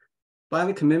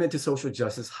 Finally, commitment to social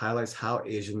justice highlights how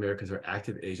Asian Americans are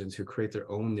active agents who create their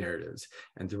own narratives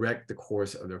and direct the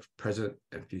course of their present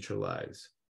and future lives.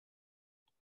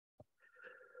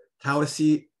 How is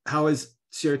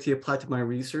CRT applied to my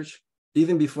research?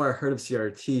 Even before I heard of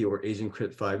CRT or Asian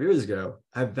Crit 5 years ago,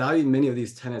 I valued many of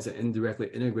these tenets and indirectly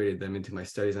integrated them into my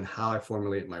studies on how I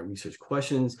formulate my research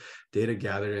questions, data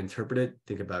gathered and interpreted,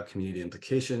 think about community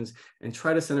implications, and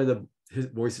try to center the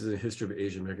voices and history of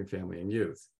Asian American family and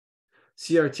youth.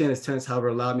 CRT and its tenets, however,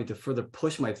 allowed me to further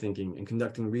push my thinking in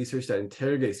conducting research that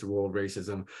interrogates the role of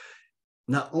racism,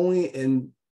 not only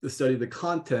in the study of the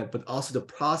content, but also the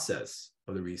process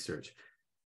of the research.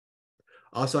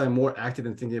 Also, I'm more active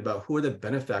in thinking about who are the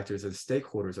benefactors and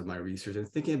stakeholders of my research and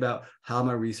thinking about how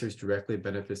my research directly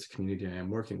benefits the community I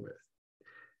am working with.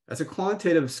 As a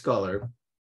quantitative scholar,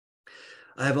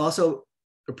 I have also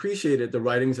appreciated the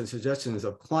writings and suggestions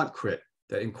of QuantCrit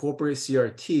that incorporates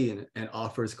CRT and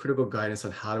offers critical guidance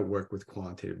on how to work with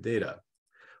quantitative data.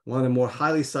 One of the more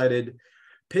highly cited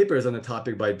papers on the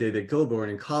topic by David Gilborn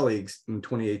and colleagues in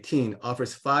 2018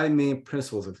 offers 5 main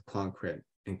principles of QuantCrit,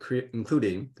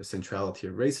 including the centrality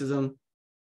of racism,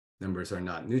 numbers are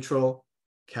not neutral,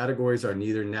 categories are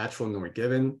neither natural nor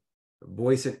given,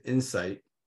 voice and insight,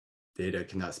 data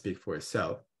cannot speak for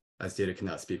itself, as data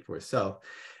cannot speak for itself,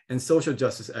 and social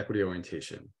justice equity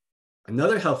orientation.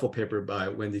 Another helpful paper by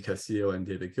Wendy Castillo and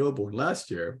David Gilborn last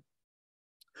year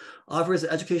offers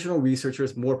educational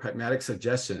researchers more pragmatic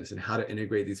suggestions on how to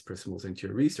integrate these principles into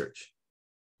your research,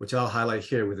 which I'll highlight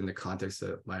here within the context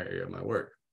of my area of my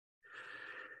work.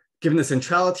 Given the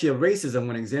centrality of racism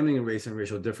when examining race and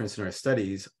racial difference in our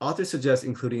studies, authors suggest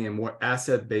including a more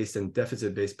asset-based and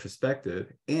deficit-based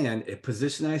perspective and a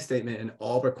positionized statement in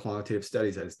all of our quantitative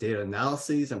studies, as data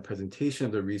analyses and presentation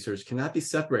of the research cannot be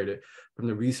separated from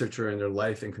the researcher and their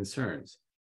life and concerns.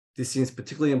 This seems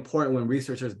particularly important when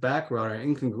researchers' background are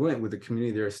incongruent with the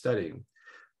community they are studying.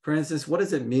 For instance, what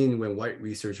does it mean when white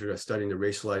researchers are studying the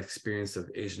racialized experience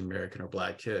of Asian American or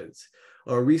Black kids?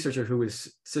 Or a researcher who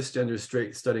is cisgender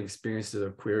straight studying experiences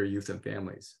of queer youth and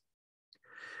families?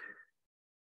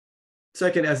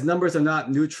 Second, as numbers are not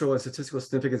neutral and statistical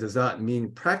significance does not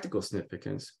mean practical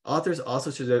significance, authors also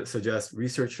suggest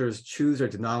researchers choose their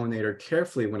denominator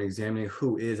carefully when examining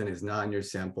who is and is not in your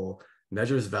sample,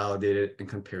 measures validated, and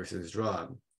comparisons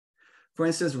drawn. For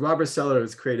instance, Robert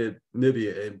Sellers created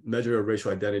MIBI, a measure of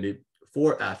racial identity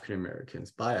for African Americans,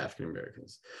 by African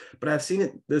Americans. But I've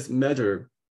seen this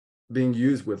measure being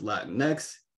used with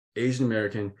Latinx, Asian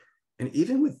American, and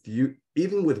even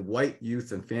with white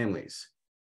youth and families.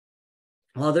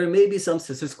 While there may be some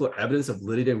statistical evidence of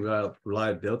validity and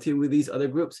reliability with these other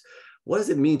groups, what does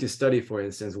it mean to study, for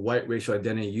instance, white racial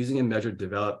identity using a measure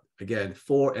developed, again,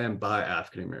 for and by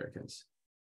African Americans?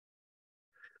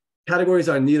 Categories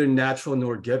are neither natural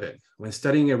nor given. When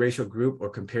studying a racial group or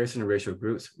comparison of racial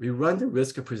groups, we run the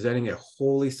risk of presenting a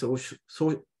wholly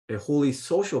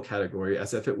social category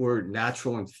as if it were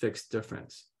natural and fixed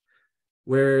difference,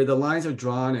 where the lines are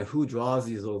drawn and who draws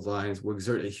these little lines will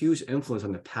exert a huge influence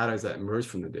on the patterns that emerge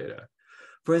from the data.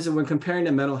 For instance, when comparing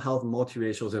the mental health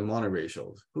multiracials and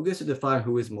monoracials, who gets to define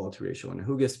who is multiracial and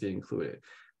who gets to be included?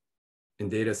 In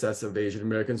data sets of Asian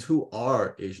Americans, who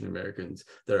are Asian Americans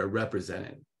that are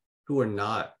represented, who are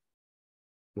not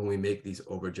when we make these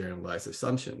overgeneralized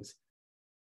assumptions?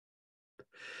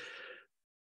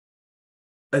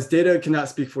 As data cannot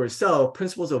speak for itself,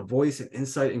 principles of voice and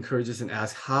insight encourages and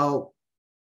asks how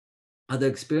are the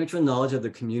experiential knowledge of the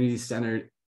community centered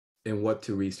in what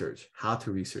to research, how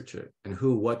to research it, and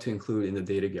who, what to include in the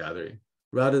data gathering,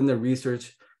 rather than the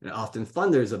research and often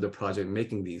funders of the project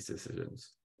making these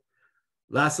decisions.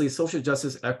 Lastly, social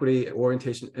justice equity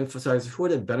orientation emphasizes who are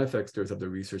the benefactors of the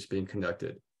research being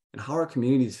conducted, and how are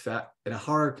communities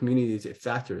a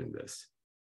factor in this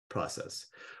process?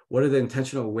 What are the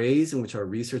intentional ways in which our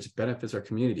research benefits our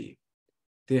community?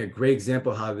 I think a great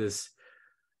example of how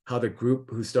the group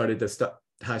who started the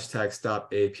hashtag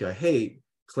Stop AAPI Hate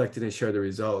collected and shared the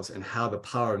results, and how the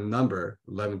power of number,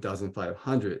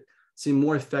 11,500, seemed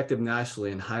more effective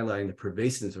nationally in highlighting the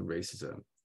pervasiveness of racism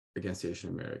against Asian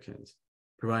Americans,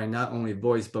 providing not only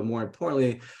voice, but more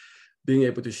importantly, being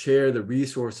able to share the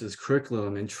resources,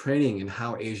 curriculum, and training in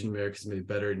how Asian Americans may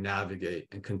better navigate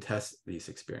and contest these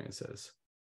experiences.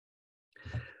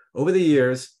 Over the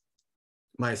years,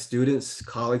 my students,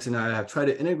 colleagues, and I have tried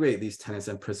to integrate these tenets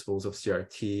and principles of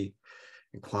CRT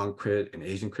and QuantCrit and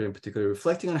Asian Crit in particular,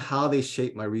 reflecting on how they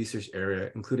shape my research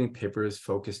area, including papers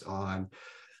focused on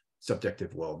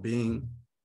subjective well-being,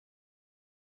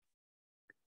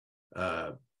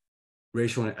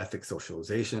 racial and ethnic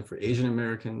socialization for Asian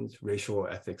Americans, racial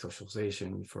ethnic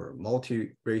socialization for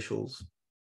multiracials,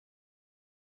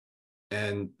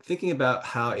 and thinking about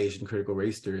how Asian critical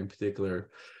race theory in particular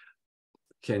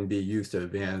can be used to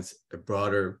advance a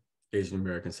broader Asian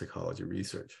American psychology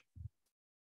research.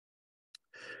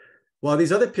 While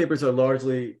these other papers are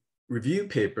largely review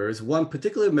papers. One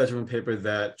particular measurement paper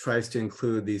that tries to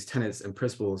include these tenets and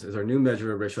principles is our new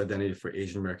measure of racial identity for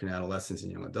Asian American adolescents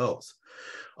and young adults.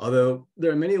 Although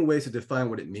there are many ways to define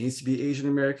what it means to be Asian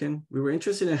American, we were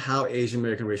interested in how Asian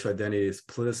American racial identity is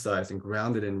politicized and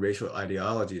grounded in racial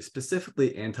ideology,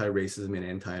 specifically anti-racism and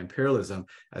anti-imperialism,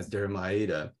 as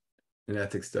Maeda, an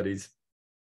ethics studies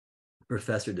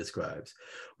professor, describes.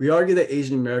 We argue that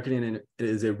Asian American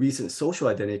is a recent social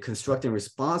identity constructed in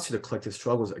response to the collective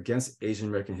struggles against Asian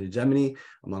American hegemony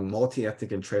among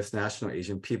multi-ethnic and transnational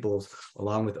Asian peoples,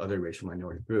 along with other racial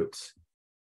minority groups.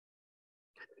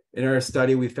 In our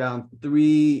study, we found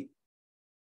 3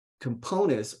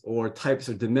 components or types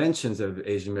or dimensions of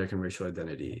Asian American racial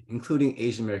identity, including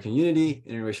Asian American unity,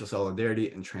 interracial solidarity,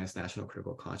 and transnational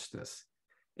critical consciousness.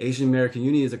 Asian American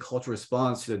unity is a cultural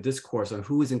response to the discourse on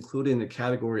who is included in the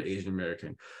category Asian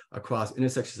American across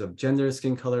intersections of gender,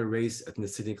 skin color, race,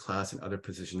 ethnicity, class, and other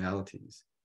positionalities.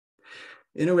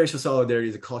 Interracial solidarity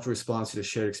is a cultural response to the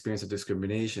shared experience of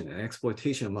discrimination and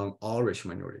exploitation among all racial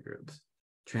minority groups.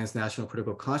 Transnational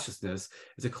critical consciousness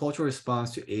is a cultural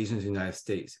response to Asians in the United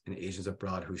States and Asians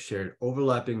abroad who shared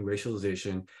overlapping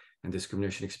racialization and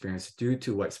discrimination experience due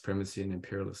to white supremacy and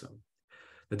imperialism.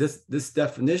 This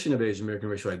definition of Asian American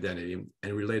racial identity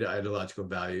and related ideological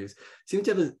values seem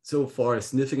to have so far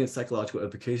significant psychological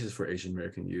implications for Asian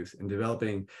American youth in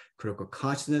developing critical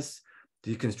consciousness,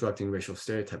 deconstructing racial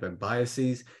stereotype and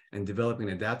biases, and developing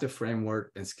an adaptive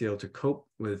framework and skill to cope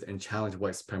with and challenge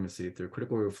white supremacy through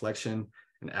critical reflection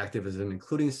and activism,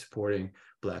 including supporting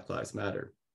Black Lives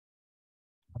Matter.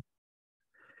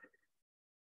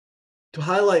 To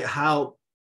highlight how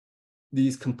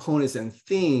these components and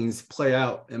themes play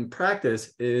out in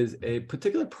practice is a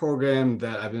particular program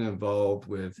that I've been involved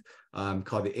with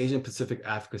called the Asian Pacific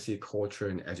Advocacy, Culture,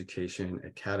 and Education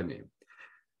Academy.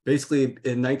 Basically,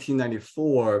 in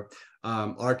 1994,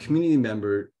 our community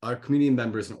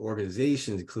members and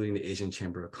organizations, including the Asian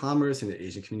Chamber of Commerce and the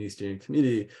Asian Community Steering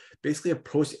Committee, basically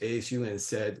approached ASU and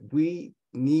said, we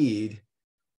need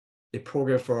a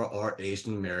program for our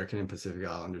Asian American and Pacific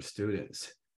Islander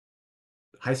students,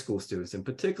 high school students in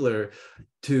particular,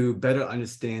 to better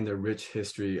understand the rich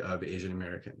history of Asian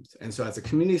Americans. And so as the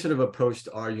community sort of approached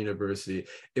our university,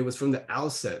 it was from the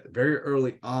outset, very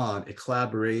early on, a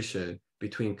collaboration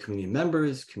between community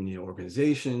members, community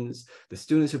organizations, the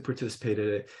students who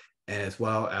participated, as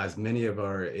well as many of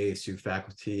our ASU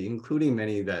faculty, including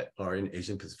many that are in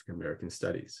Asian Pacific American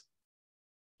Studies.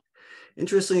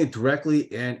 Interestingly,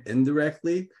 directly and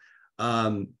indirectly,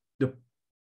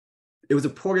 it was a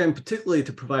program particularly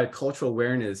to provide cultural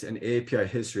awareness and AAPI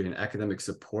history and academic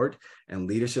support and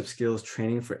leadership skills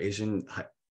training for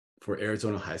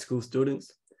Arizona high school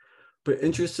students. But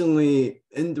interestingly,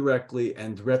 indirectly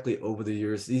and directly over the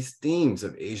years, these themes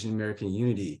of Asian American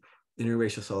unity,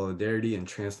 interracial solidarity, and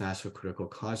transnational critical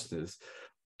consciousness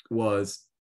was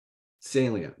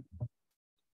salient.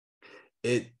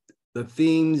 The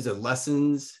themes, the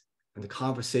lessons, and the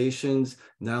conversations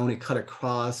not only cut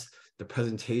across the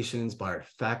presentations by our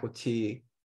faculty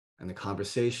and the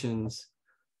conversations,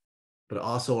 but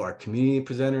also our community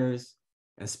presenters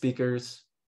and speakers,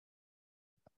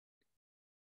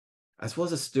 as well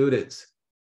as the students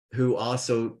who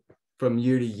also from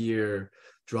year to year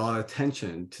draw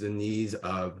attention to the needs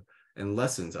of and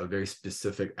lessons of very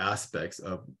specific aspects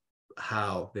of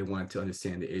how they wanted to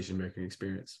understand the Asian American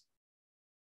experience.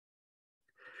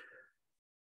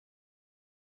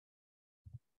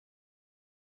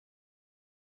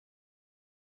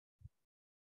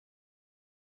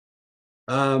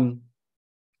 And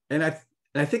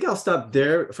I think I'll stop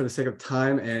there for the sake of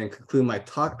time and conclude my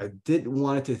talk. I did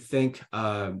want to thank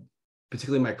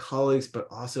particularly my colleagues, but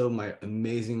also my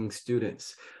amazing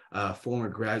students, former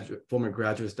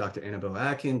graduates, Dr. Annabelle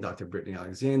Atkin, Dr. Brittany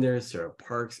Alexander, Sarah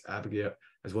Parks, Abigail,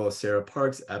 as well as Sarah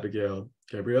Parks, Abigail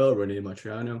Gabrielle, Renee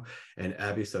Matriano, and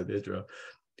Abby Sadidra,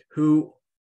 who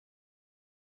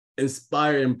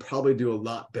inspire and probably do a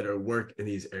lot better work in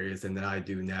these areas than I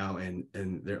do now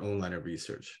in their own line of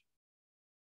research.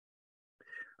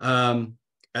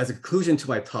 As a conclusion to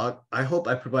my talk, I hope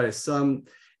I provided some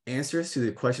answers to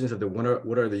the questions of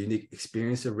what are the unique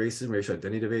experiences of racism, racial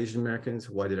identity of Asian Americans?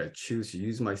 Why did I choose to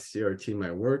use my CRT in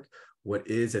my work? What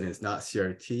is and is not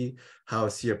CRT? How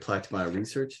is CRT applied to my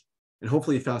research? And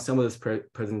hopefully you found some of this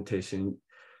presentation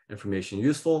information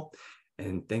useful.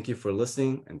 And thank you for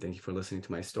listening, and thank you for listening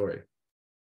to my story.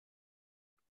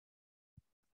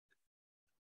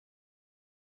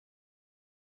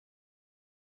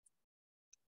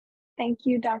 Thank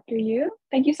you, Dr. Yu.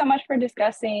 Thank you so much for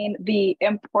discussing the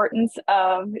importance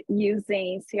of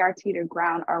using CRT to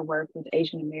ground our work with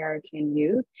Asian American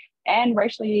youth and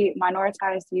racially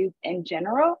minoritized youth in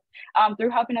general,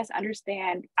 through helping us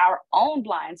understand our own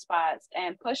blind spots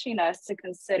and pushing us to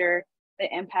consider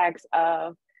the impacts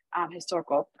of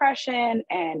historical oppression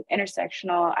and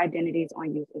intersectional identities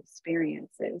on youth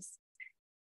experiences.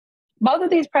 Both of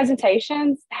these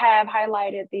presentations have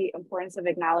highlighted the importance of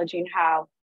acknowledging how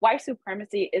white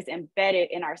supremacy is embedded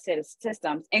in our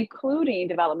systems, including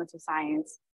developmental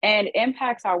science, and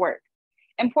impacts our work.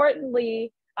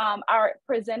 Importantly, our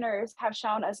presenters have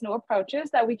shown us new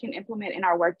approaches that we can implement in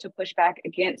our work to push back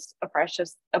against oppressive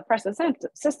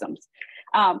systems.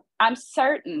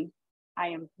 I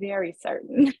am very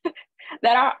certain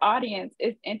that our audience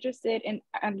is interested in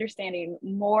understanding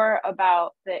more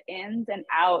about the ins and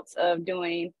outs of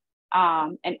doing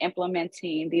and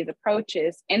implementing these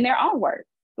approaches in their own work.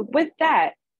 But with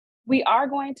that, we are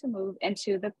going to move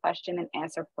into the question and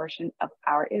answer portion of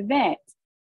our event.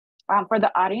 For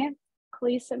the audience,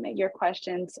 please submit your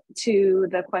questions to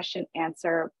the question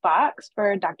answer box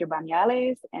for Dr.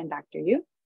 Bañales and Dr. Yu.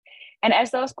 And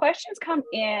as those questions come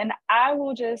in, I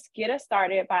will just get us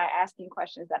started by asking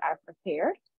questions that I've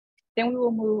prepared. Then we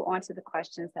will move on to the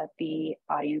questions that the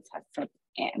audience has sent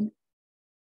in.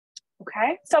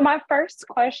 Okay, so my first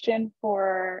question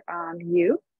for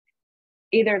you,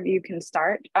 either of you can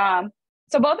start.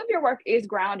 So both of your work is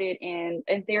grounded in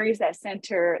theories that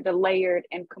center the layered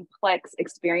and complex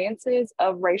experiences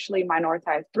of racially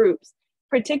minoritized groups,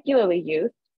 particularly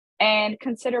youth, and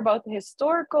consider both the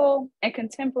historical and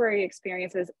contemporary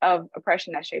experiences of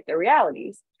oppression that shape their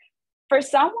realities. For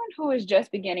someone who is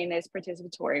just beginning this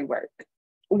participatory work,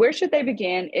 where should they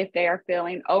begin if they are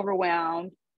feeling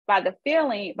overwhelmed by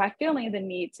feeling the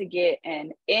need to get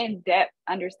an in-depth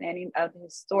understanding of the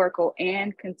historical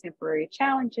and contemporary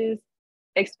challenges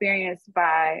experienced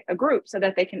by a group so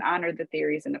that they can honor the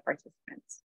theories and the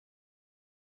participants?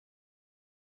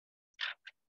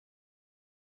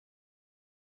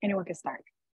 Anyone can start.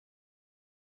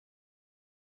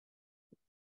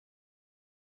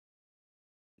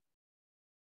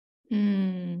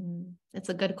 It's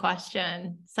a good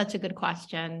question. Such a good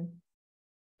question.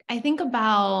 I think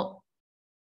about,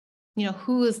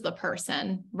 who is the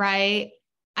person, right?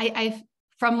 I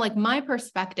from like my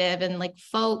perspective and like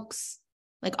folks,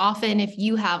 like often if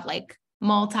you have like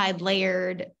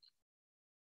multi-layered,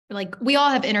 like we all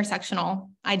have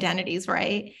intersectional identities,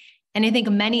 right? And I think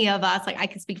many of us, like I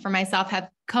can speak for myself, have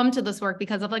come to this work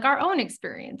because of like our own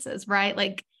experiences, right?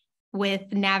 Like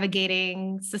with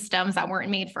navigating systems that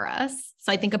weren't made for us.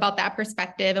 So I think about that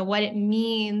perspective and what it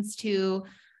means to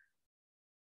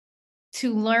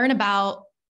learn about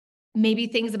maybe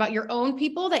things about your own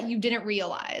people that you didn't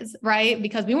realize, right?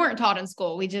 Because we weren't taught in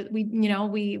school.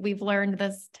 We've learned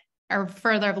this, or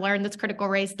further have learned this critical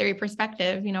race theory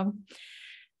perspective,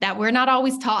 that we're not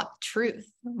always taught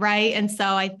truth, right? And so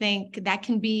I think that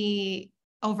can be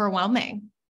overwhelming.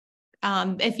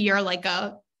 If you're like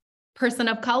a person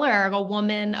of color or a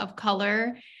woman of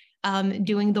color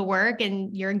doing the work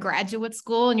and you're in graduate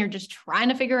school and you're just trying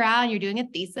to figure out, and you're doing a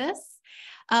thesis.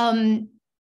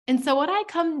 And so what I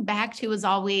come back to is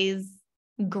always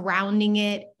grounding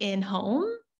it in home.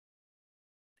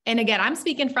 And again, I'm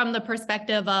speaking from the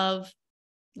perspective of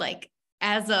like,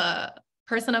 as a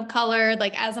person of color,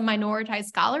 like as a minoritized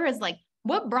scholar, is like,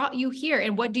 what brought you here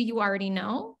and what do you already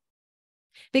know?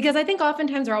 Because I think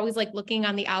oftentimes we're always like looking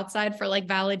on the outside for like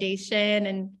validation,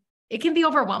 and it can be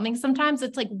overwhelming sometimes.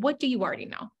 It's like, what do you already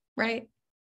know, right?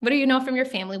 What do you know from your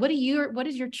family? What is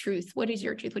your truth? What is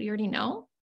your truth? What do you already know?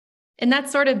 And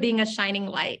that's sort of being a shining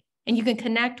light. And you can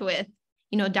connect with,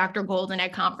 Dr. Golden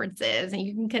at conferences, and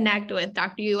you can connect with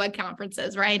Dr. Yu at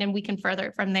conferences, right? And we can further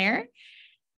it from there.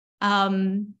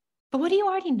 But what do you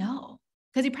already know?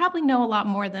 Because you probably know a lot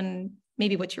more than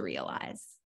maybe what you realize.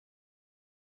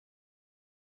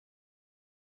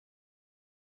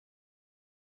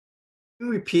 Can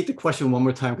you repeat the question one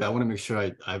more time? Because I want to make sure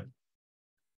I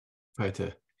try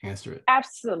to answer it.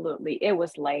 Absolutely. It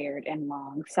was layered and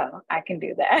long, so I can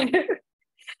do that.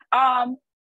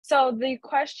 So the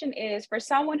question is, for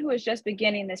someone who is just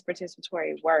beginning this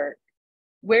participatory work,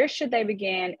 where should they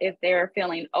begin if they're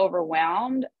feeling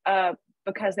overwhelmed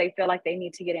because they feel like they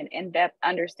need to get an in-depth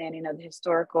understanding of the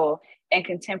historical and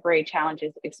contemporary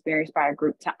challenges experienced by a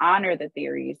group to honor the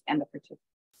theories and the participants?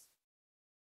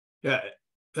 Yeah,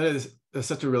 that's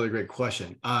such a really great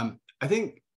question. I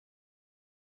think,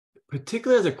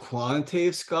 particularly as a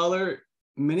quantitative scholar,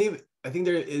 I think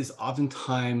there is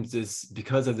oftentimes this,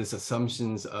 because of this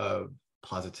assumptions of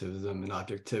positivism and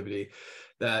objectivity,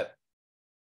 that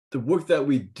the work that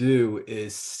we do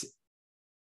is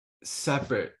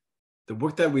separate. The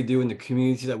work that we do in the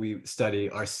community that we study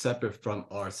are separate from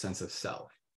our sense of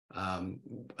self,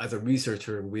 As a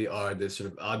researcher, we are this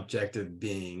sort of objective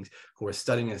beings who are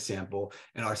studying a sample,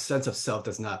 and our sense of self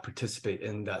does not participate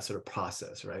in that sort of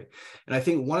process, right? And I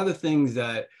think one of the things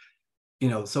that,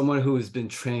 someone who has been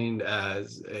trained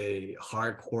as a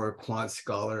hardcore quant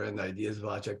scholar in the ideas of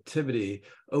objectivity,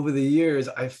 over the years,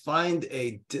 I find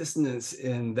a dissonance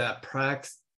in that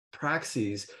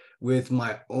praxis with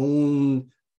my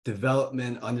own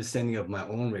development, understanding of my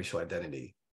own racial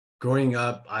identity. Growing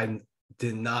up, I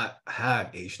did not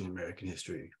have Asian American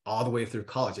history all the way through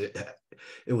college.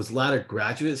 It was latter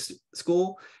graduate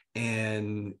school,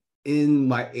 and in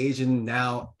my Asian,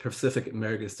 now Pacific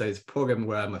American Studies program,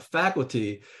 where I'm a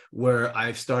faculty, where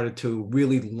I've started to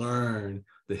really learn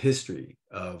the history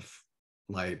of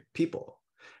my people.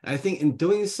 And I think in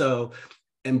doing so,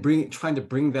 and trying to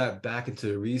bring that back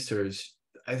into research,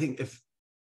 I think if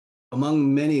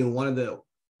among many, one of the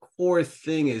core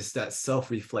thing is that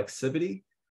self-reflexivity.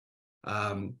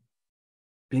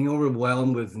 Being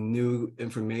overwhelmed with new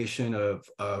information of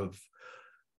the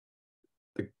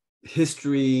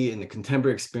history and the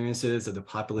contemporary experiences of the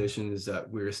populations that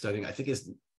we're studying, I think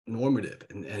is normative,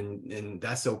 and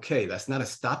that's okay. That's not a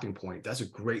stopping point. That's a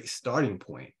great starting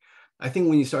point. I think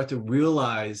when you start to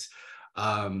realize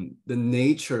the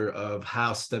nature of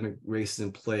how systemic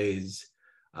racism plays,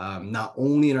 not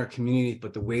only in our community,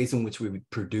 but the ways in which we would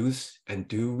produce and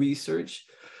do research,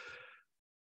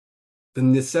 the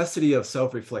necessity of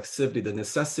self-reflexivity, the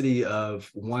necessity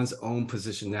of one's own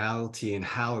positionality and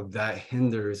how that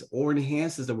hinders or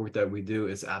enhances the work that we do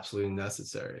is absolutely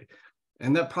necessary.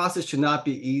 And that process should not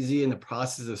be easy, and the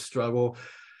process of struggle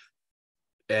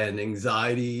and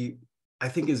anxiety, I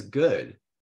think, is good.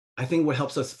 I think what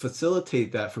helps us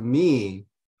facilitate that, for me,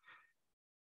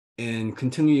 and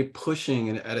continue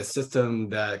pushing at a system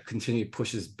that continually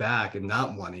pushes back and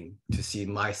not wanting to see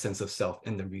my sense of self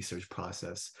in the research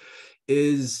process,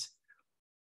 is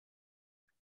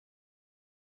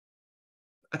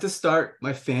at the start,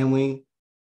 my family,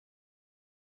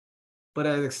 but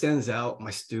as it extends out,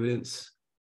 my students,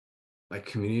 my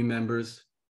community members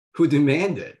who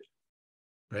demand it,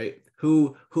 right?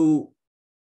 Who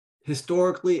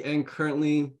historically and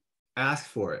currently ask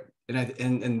for it.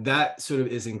 And that sort of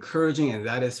is encouraging, and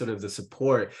that is sort of the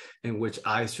support in which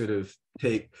I sort of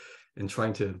take in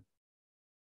trying to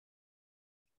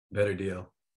better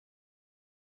deal.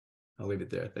 I'll leave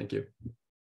it there. Thank you.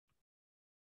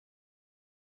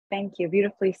 Thank you.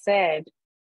 Beautifully said.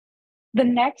 The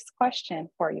next question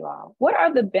for you all: what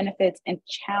are the benefits and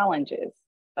challenges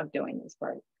of doing this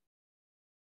work?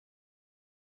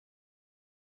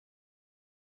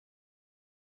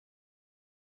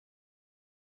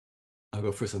 I'll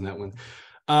go first on that one.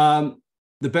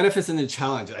 The benefits and the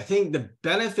challenge. I think the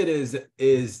benefit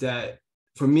is that,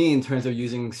 for me, in terms of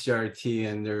using CRT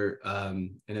and their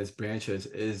and its branches,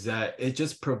 is that it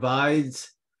just provides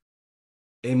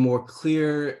a more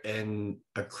clear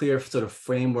sort of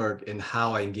framework in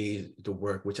how I engage the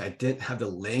work, which I didn't have the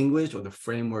language or the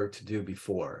framework to do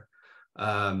before.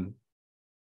 So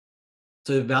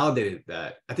it validated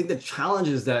that. I think the challenge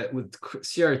is that with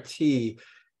CRT,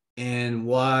 and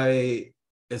why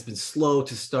it's been slow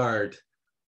to start,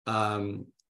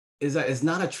 is that it's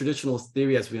not a traditional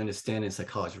theory as we understand in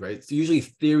psychology, right? So usually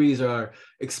theories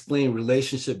explain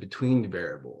relationship between the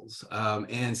variables,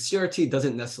 and CRT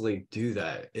doesn't necessarily do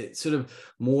that. It sort of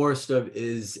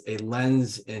is a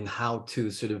lens in how to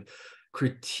sort of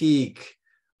critique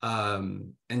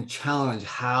and challenge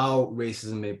how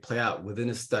racism may play out within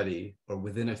a study or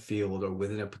within a field or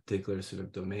within a particular sort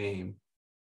of domain.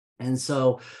 And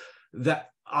so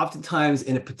that oftentimes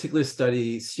in a particular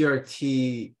study,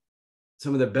 CRT,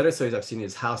 some of the better studies I've seen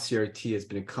is how CRT has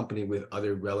been accompanied with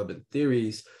other relevant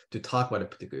theories to talk about a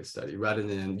particular study rather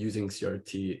than using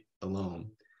CRT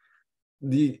alone.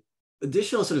 The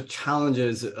additional sort of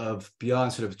challenges of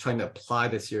beyond sort of trying to apply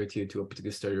the CRT to a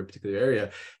particular study or a particular area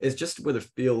is just where the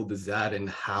field is at and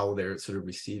how they're sort of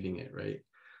receiving it, right?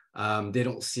 They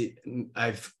don't see,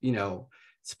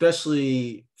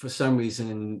 especially for some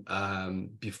reason,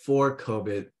 before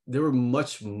COVID, there were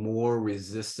much more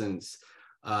resistance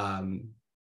to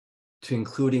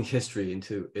including history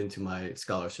into my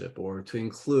scholarship, or to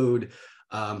include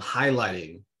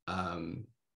highlighting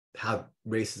how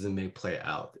racism may play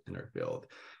out in our field.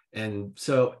 And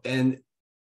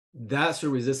that sort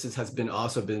of resistance has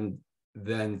also been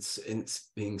then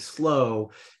being slow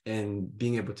and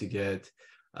being able to get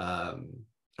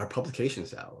our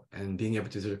publications out and being able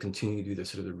to sort of continue to do the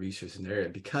sort of the research in the area,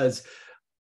 because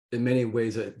in many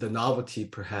ways the novelty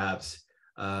perhaps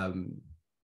of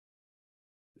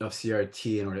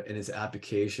CRT and its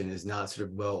application is not sort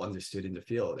of well understood in the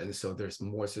field. And so there's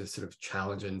more sort of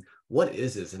challenge in what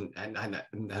is this? And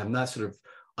I'm not sort of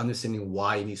understanding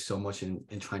why you need so much in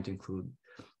trying to include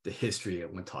the history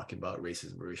when talking about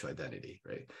racism or racial identity,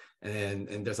 right?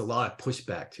 And there's a lot of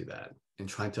pushback to that and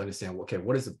trying to understand, okay,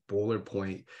 what is the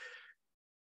boilerplate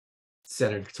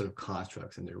centered sort of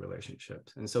constructs in their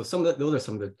relationships? And so those are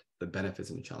some of the benefits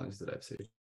and the challenges that I've seen.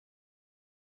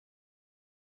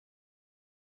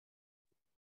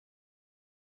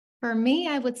 For me,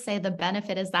 I would say the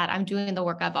benefit is that I'm doing the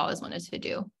work I've always wanted to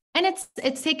do. And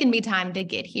it's taken me time to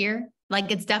get here. Like,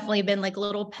 it's definitely been like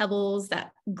little pebbles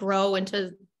that grow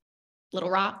into little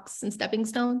rocks and stepping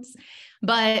stones.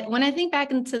 But when I think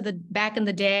back in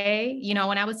the day, you know,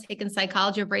 when I was taking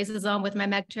psychology of racism with my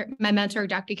mentor,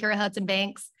 Dr. Kira Hudson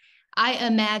Banks,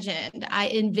 I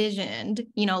envisioned,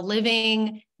 you know,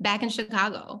 living back in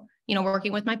Chicago, you know,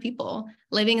 working with my people,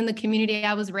 living in the community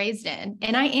I was raised in.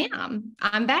 And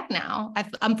I'm back now.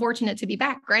 I'm fortunate to be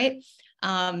back, right?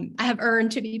 I have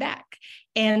earned to be back.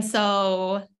 And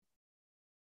so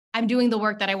I'm doing the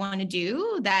work that I want to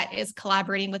do, that is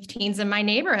collaborating with teens in my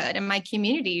neighborhood and my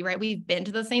community, right? We've been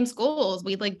to the same schools.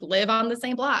 We like live on the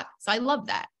same block. So I love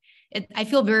that. I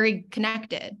feel very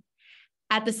connected.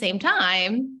 At the same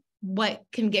time, what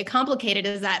can get complicated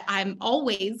is that I'm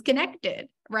always connected,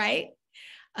 right?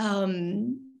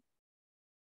 And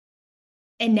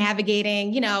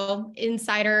navigating, you know,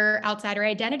 insider, outsider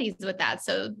identities with that.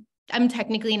 So I'm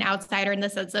technically an outsider in the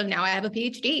sense of now I have a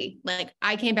PhD. Like,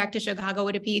 I came back to Chicago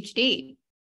with a PhD,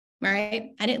 right?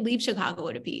 I didn't leave Chicago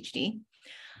with a PhD.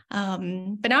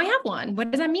 But now I have one.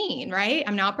 What does that mean, right?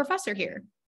 I'm now a professor here.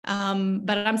 But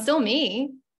I'm still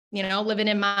me, you know, living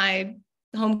in my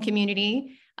home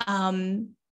community. You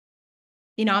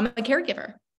know, I'm a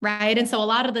caregiver, right? And so a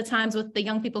lot of the times with the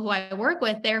young people who I work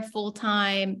with, they're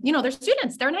full-time, you know, they're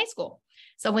students, they're in high school.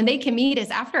 So when they can meet us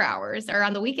after hours or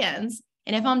on the weekends,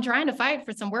 and if I'm trying to fight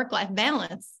for some work-life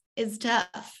balance, it's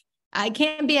tough. I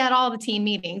can't be at all the team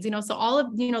meetings, you know, so all of,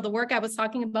 you know, the work I was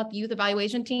talking about, the youth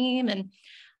evaluation team and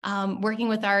working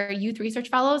with our youth research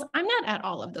fellows, I'm not at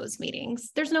all of those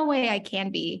meetings. There's no way I can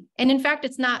be. And in fact,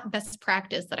 it's not best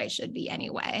practice that I should be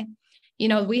anyway. You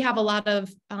know, we have a lot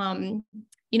of,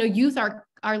 you know, youth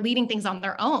are leading things on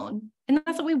their own. And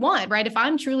that's what we want, right? If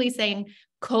I'm truly saying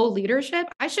co-leadership,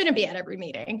 I shouldn't be at every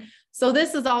meeting. So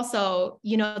this is also,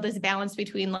 you know, this balance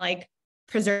between like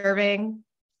preserving,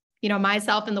 you know,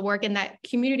 myself and the work in that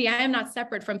community. I am not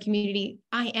separate from community.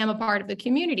 I am a part of the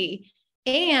community.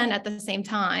 And at the same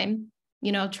time,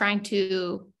 you know, trying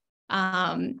to,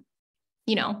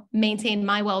 you know, maintain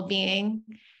my well-being,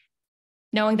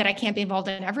 knowing that I can't be involved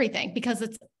in everything, because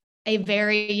it's a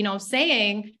very, you know,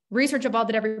 saying research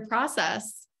involved in every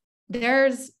process.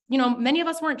 There's, you know, many of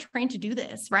us weren't trained to do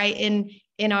this, right,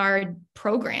 in our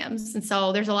programs. And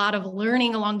so there's a lot of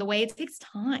learning along the way. It takes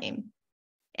time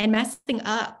and messing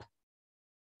up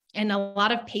and a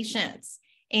lot of patience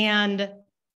and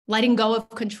letting go of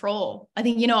control. I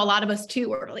think, you know, a lot of us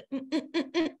too are like,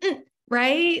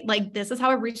 right? Like, this is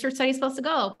how a research study is supposed to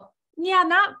go. Yeah,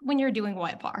 not when you're doing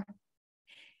YPAR.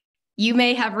 You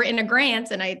may have written a grant,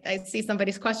 and I see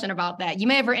somebody's question about that. You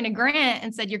may have written a grant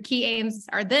and said your key aims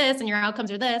are this and your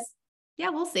outcomes are this. Yeah,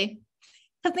 we'll see.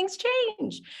 Because things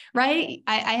change, right?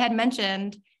 I had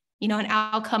mentioned, you know, an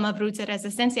outcome of Roots at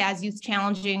Resistencia as youth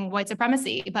challenging white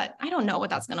supremacy, but I don't know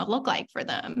what that's going to look like for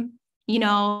them. You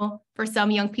know, for some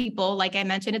young people, like I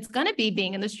mentioned, it's going to be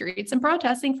being in the streets and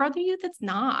protesting. For other youth, it's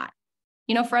not.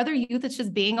 You know, for other youth, it's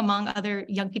just being among other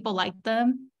young people like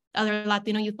them, other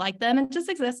Latino youth like them, and just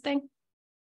existing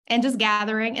and just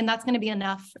gathering. And that's going to be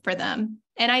enough for them.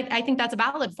 And I think that's a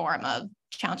valid form of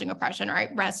challenging oppression, right?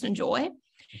 Rest and joy,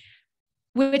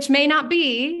 which may not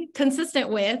be consistent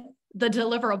with the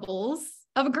deliverables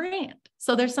of a grant.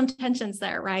 So there's some tensions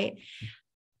there, right?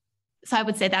 So I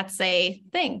would say that's a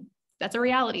thing. That's a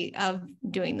reality of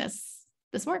doing this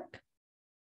work.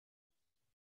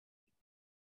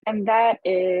 And that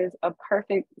is a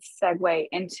perfect segue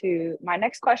into my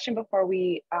next question before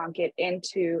we get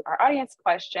into our audience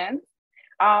questions.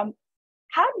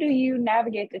 How do you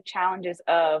navigate the challenges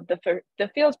of the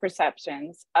field's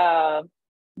perceptions of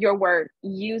your work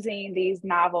using these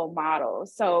novel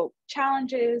models? So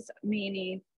challenges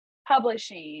meaning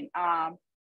publishing,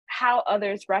 how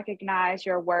others recognize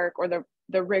your work or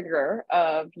the rigor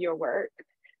of your work,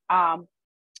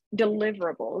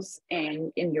 deliverables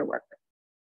in your work.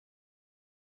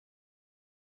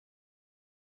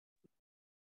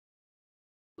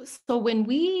 So when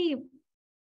we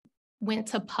went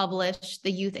to publish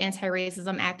the Youth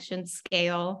Anti-Racism Action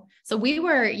Scale, so we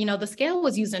were, you know, the scale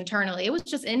was used internally. It was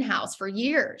just in-house for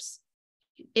years.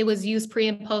 It was used pre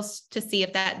and post to see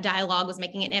if that dialogue was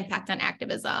making an impact on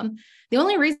activism. The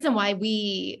only reason why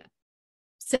we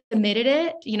submitted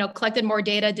it, collected more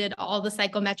data, did all the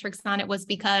psychometrics on it, was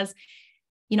because,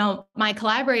 my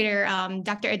collaborator,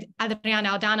 Dr. Adriana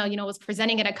Aldano, was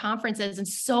presenting it at conferences, and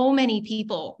so many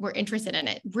people were interested in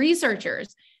it.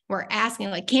 Researchers were asking,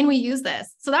 like, can we use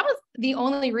this? So that was the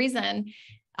only reason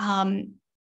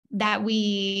that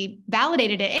we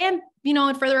validated it. And,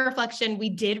 in further reflection, we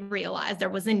did realize there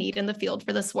was a need in the field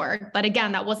for this work. But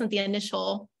again, that wasn't the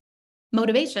initial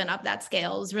motivation of that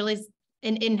scale. It was really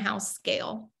an in-house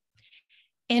scale.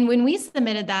 And when we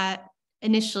submitted that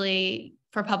initially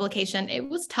for publication, it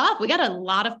was tough. We got a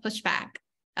lot of pushback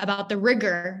about the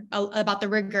rigor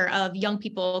of young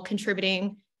people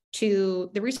contributing to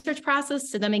the research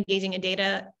process, to them engaging in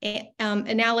data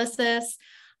analysis.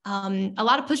 A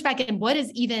lot of pushback in what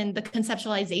is even the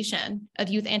conceptualization of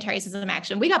youth anti-racism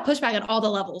action. We got pushback at all the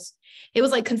levels. It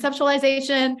was like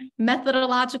conceptualization,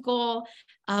 methodological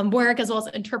work, as well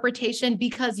as interpretation,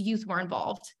 because youth were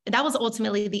involved. That was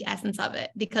ultimately the essence of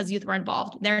it, because youth were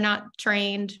involved. They're not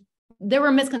trained. There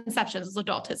were misconceptions of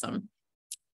adultism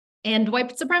and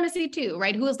white supremacy too,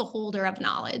 right? Who is the holder of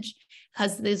knowledge?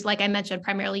 Because there's, like I mentioned,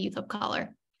 primarily youth of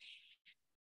color.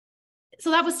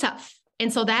 So that was tough.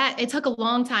 And so that it took a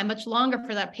long time, much longer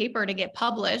for that paper to get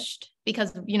published,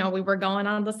 because, we were going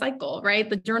on the cycle, right?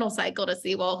 The journal cycle, to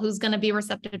see, well, who's going to be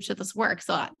receptive to this work.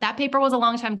 So that paper was a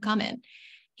long time coming.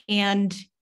 And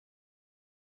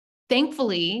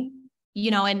thankfully,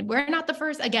 and we're not the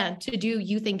first, again, to do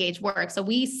youth engaged work. So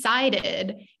we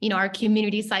cited, our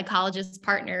community psychologist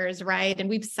partners, right? And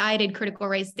we've cited critical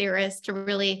race theorists to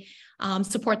really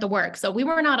support the work. So we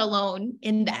were not alone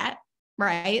in that,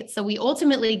 right? So we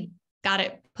ultimately got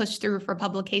it pushed through for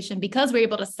publication because we were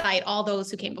able to cite all those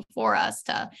who came before us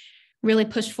to really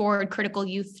push forward critical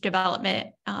youth development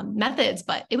methods.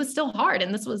 But it was still hard.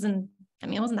 And this wasn't,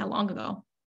 it wasn't that long ago,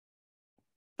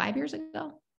 5 years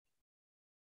ago.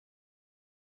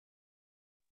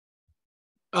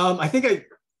 I think I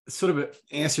sort of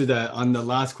answered that on the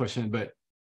last question, but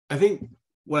I think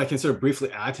what I can sort of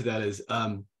briefly add to that is,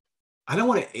 I don't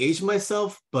want to age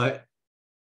myself, but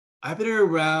I've been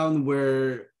around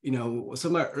where, some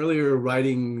of my earlier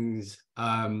writings,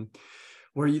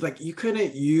 where you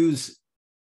couldn't use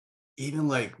even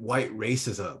like white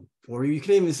racism, or you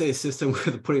can't even say a system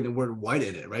with putting the word white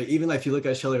in it, right? Even if you look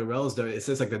at Shelley Orell's, it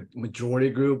says like the majority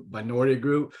group, minority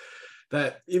group,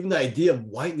 that even the idea of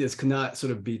whiteness could not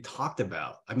sort of be talked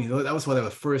about. That was one of the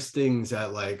first things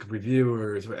that like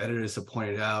reviewers or editors have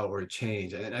pointed out or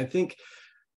changed. And I think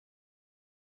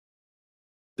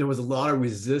there was a lot of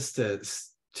resistance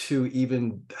to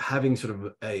even having sort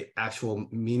of a actual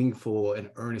meaningful and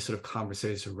earnest sort of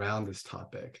conversation around this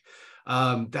topic.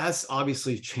 That's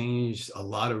obviously changed a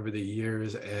lot over the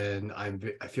years, and I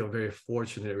feel very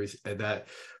fortunate that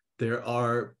there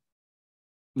are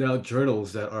now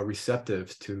journals that are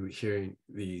receptive to hearing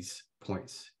these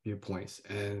viewpoints,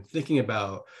 and thinking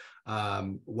about,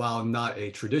 while not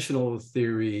a traditional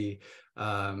theory,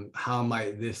 how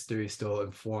might this theory still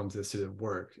inform this sort of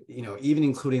work? Even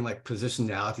including like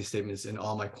positionality statements in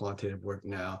all my quantitative work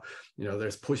now,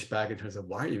 there's pushback in terms of,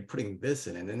 why are you putting this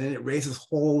in? And then it raises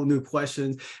whole new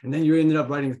questions. And then you ended up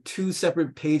writing 2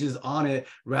 separate pages on it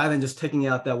rather than just taking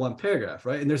out that one paragraph,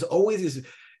 right? And there's always this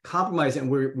compromise, and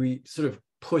we sort of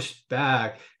push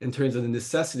back in terms of the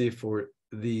necessity for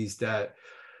these, that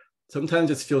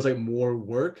sometimes it feels like more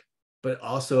work, but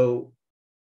also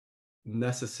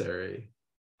necessary.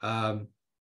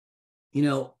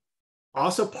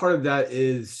 Also part of that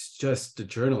is just the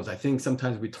journals. I think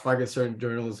sometimes we target certain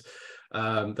journals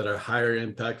that are higher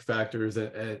impact factors,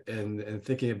 and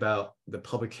thinking about the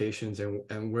publications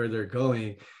and where they're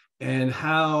going, and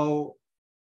how,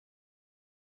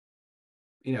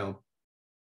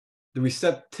 the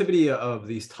receptivity of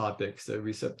these topics, the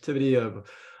receptivity of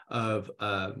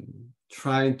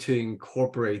trying to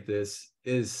incorporate this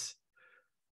is,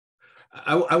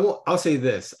 I'll say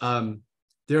this,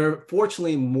 there are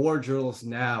fortunately more journals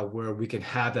now where we can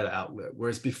have that outlet,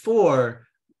 whereas before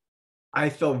I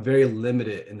felt very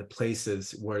limited in the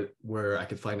places where I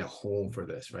could find a home for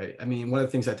this, right? One of the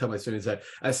things I tell my students is that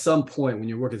at some point when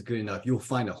your work is good enough, you'll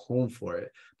find a home for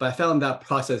it. But I found that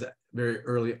process very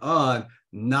early on,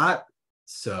 not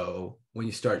so when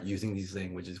you start using these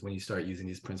languages, when you start using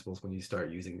these principles, when you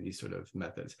start using these sort of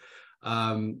methods.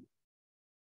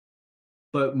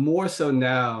 But more so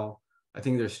now, I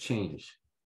think there's change,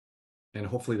 and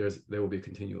hopefully there will be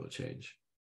continual change.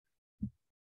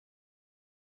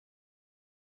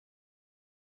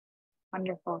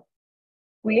 Wonderful.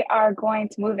 We are going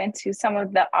to move into some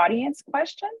of the audience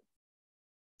questions.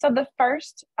 So the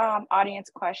first audience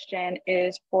question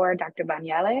is for Dr.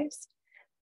 Bañales.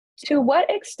 To what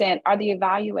extent are the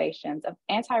evaluations of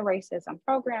anti-racism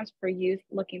programs for youth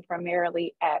looking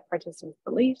primarily at participants'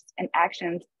 beliefs and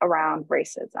actions around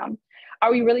racism?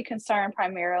 Are we really concerned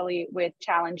primarily with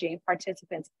challenging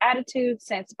participants' attitudes,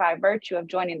 since by virtue of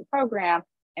joining the program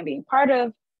and being part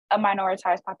of a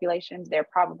minoritized population, they're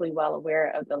probably well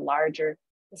aware of the larger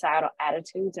societal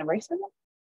attitudes and racism?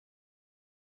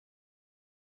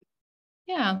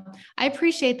 Yeah, I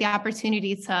appreciate the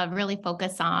opportunity to really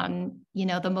focus on,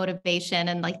 the motivation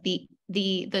and like the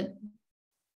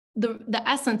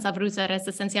essence of Ruta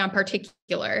Resistencia in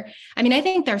particular. I mean, I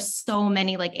think there's so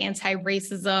many like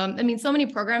anti-racism. So many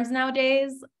programs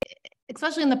nowadays,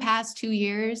 especially in the past 2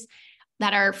 years,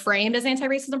 that are framed as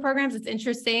anti-racism programs. It's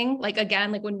interesting. Like,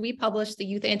 again, like when we published the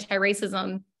youth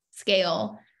anti-racism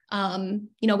scale,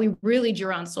 we really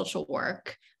drew on social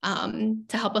work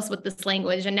to help us with this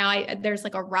language. And now there's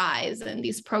like a rise in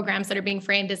these programs that are being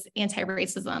framed as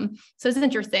anti-racism. So it's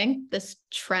interesting, this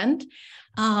trend.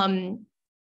 And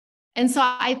so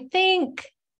I think,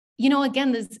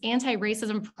 again, this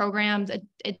anti-racism programs,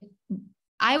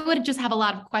 I would just have a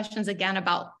lot of questions again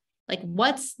about like,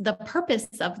 what's the purpose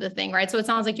of the thing, right? So it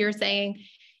sounds like you're saying,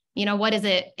 what is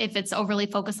it if it's overly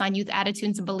focused on youth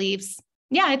attitudes and beliefs?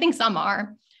 Yeah, I think some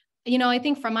are. I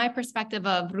think from my perspective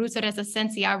of Ruta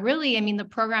Resistencia, really, the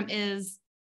program is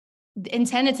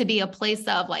intended to be a place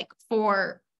of like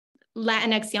for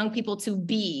Latinx young people to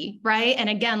be, right? And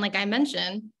again, like I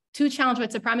mentioned, to challenge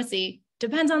white supremacy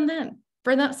depends on them.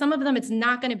 For some of them, it's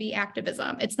not going to be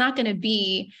activism. It's not going to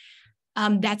be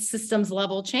that systems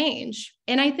level change.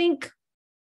 And I think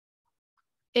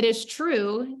it is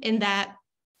true in that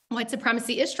white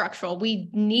supremacy is structural. We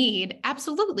need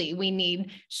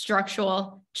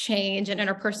structural change and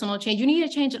interpersonal change. You need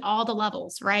to change at all the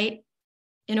levels, right?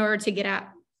 In order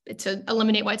to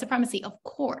eliminate white supremacy, of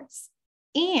course.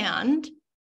 And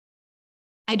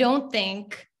I don't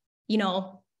think,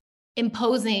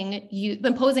 imposing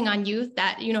on youth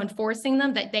that, enforcing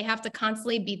them, that they have to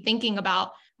constantly be thinking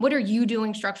about, what are you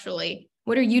doing structurally?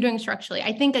 What are you doing structurally?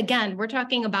 I think, again, we're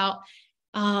talking about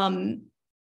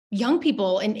young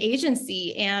people in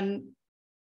agency, and,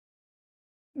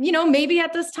 maybe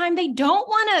at this time they don't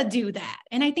want to do that.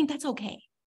 And I think that's okay.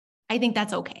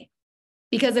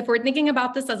 Because if we're thinking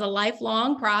about this as a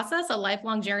lifelong process, a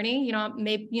lifelong journey,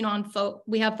 maybe,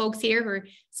 we have folks here who are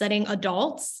studying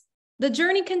adults, the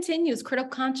journey continues, critical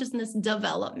consciousness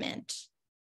development.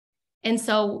 And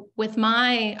so with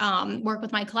my work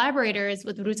with my collaborators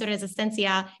with Ruta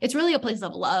Resistencia, it's really a place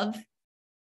of love,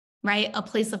 right? A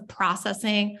place of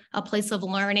processing, a place of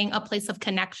learning, a place of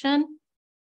connection.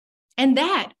 And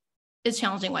that is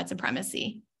challenging white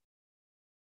supremacy.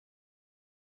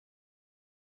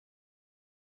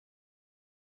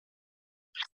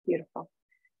 Beautiful.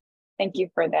 Thank you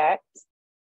for that.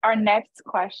 Our next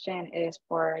question is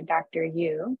for Dr.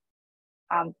 Yu.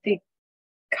 The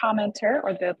commenter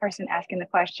or the person asking the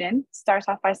question starts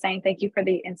off by saying, thank you for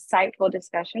the insightful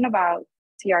discussion about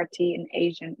CRT and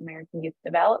Asian American youth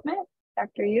development,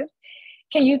 Dr. Yu.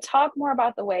 Can you talk more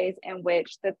about the ways in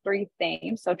which the three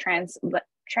themes, so transnational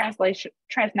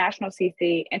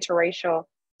CC, interracial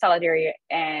solidarity,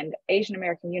 and Asian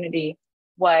American unity,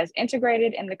 was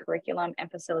integrated in the curriculum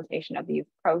and facilitation of the youth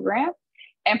program,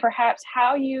 and perhaps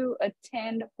how you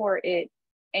attend for it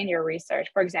in your research?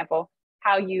 For example,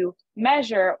 how you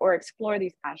measure or explore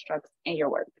these constructs in your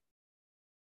work?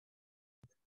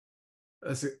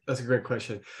 That's a great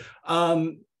question.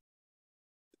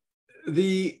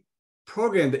 The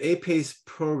program, the APACE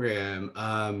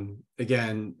program,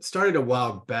 again, started a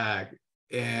while back,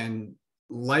 and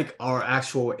like our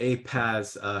actual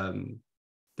APAS,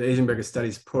 the Asian American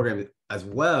Studies program as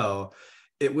well,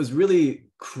 it was really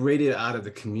created out of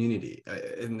the community.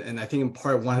 And I think in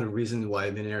part, one of the reasons why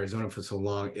I've been in Arizona for so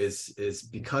long is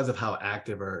because of how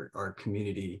active our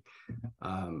community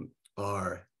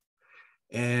are.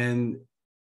 And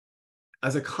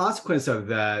as a consequence of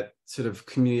that sort of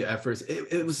community efforts,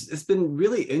 it's been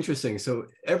really interesting. So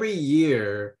every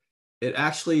year, it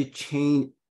actually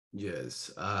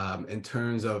changes in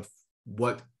terms of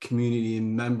what community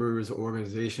members,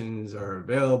 organizations are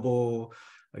available.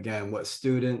 Again, what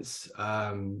students,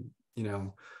 are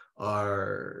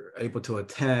able to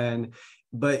attend.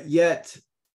 But yet,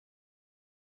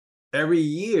 every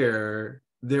year,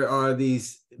 there are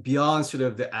these, beyond sort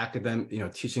of the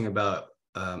academic, teaching about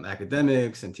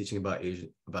academics and teaching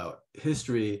about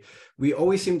history, we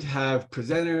always seem to have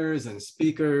presenters and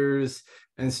speakers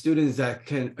and students that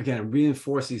can, again,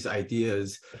 reinforce these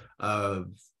ideas of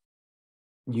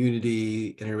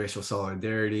unity, interracial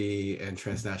solidarity, and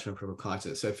transnational critical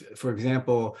consciousness. So if, for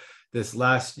example, this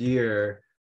last year,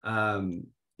 some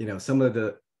of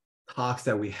the talks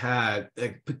that we had,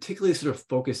 like particularly sort of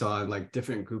focus on like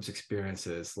different groups'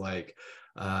 experiences, like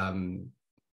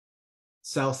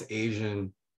South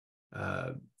Asian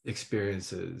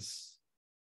experiences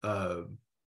of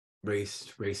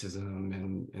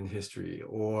racism in history,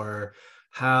 or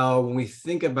how when we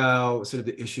think about sort of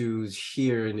the issues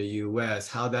here in the US,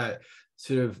 how that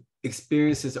sort of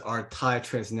experiences are tied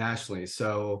transnationally.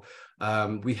 So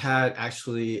we had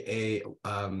actually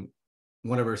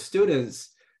one of our students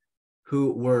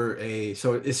who were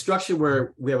so it's structured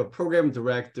where we have a program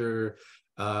director,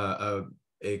 a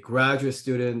graduate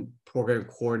student program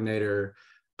coordinator,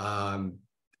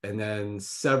 and then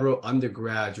several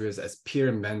undergraduates as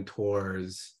peer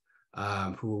mentors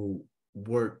who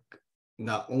work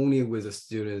not only with the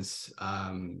students,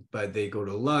 but they go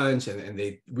to lunch and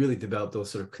they really develop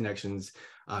those sort of connections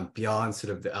beyond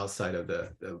sort of the outside of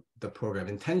the program,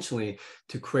 intentionally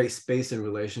to create space and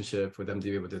relationship for them to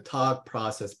be able to talk,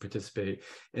 process, participate.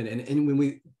 And when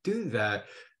we do that,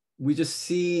 we just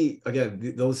see,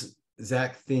 again, those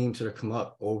exact themes sort of come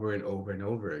up over and over and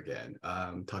over again,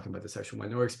 talking about the sexual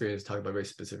minority experience, talking about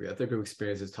race-specific ethnic group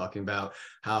experiences, talking about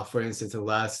how, for instance,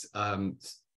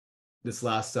 this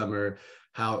last summer,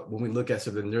 how when we look at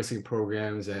sort of the nursing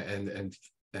programs and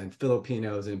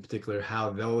Filipinos in particular,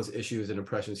 how those issues and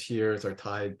oppressions here are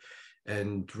tied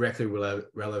and directly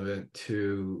relevant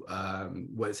to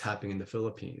what is happening in the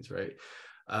Philippines, right?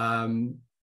 And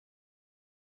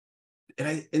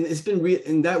it's been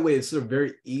in that way, it's sort of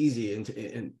very easy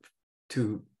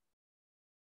to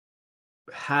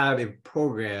have a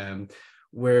program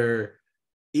where,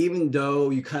 even though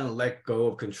you kind of let go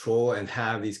of control and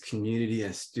have these community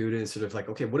and students sort of like,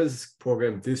 okay, what is this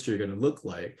program this year going to look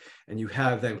like? And you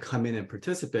have them come in and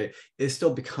participate, it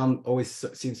still always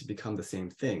seems to become the same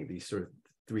thing, these sort of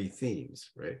three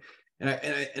themes, right?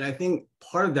 And I think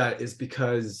part of that is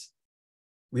because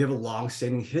we have a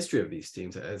long-standing history of these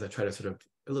themes, as I try to sort of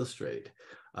illustrate,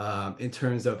 in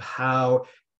terms of how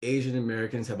Asian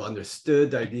Americans have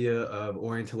understood the idea of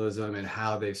Orientalism and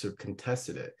how they've sort of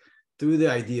contested it through the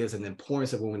ideas and the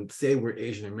importance of when we say we're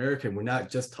Asian American, we're not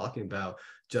just talking about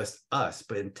just us,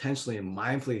 but intentionally and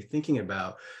mindfully thinking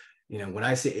about, when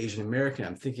I say Asian American,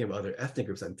 I'm thinking of other ethnic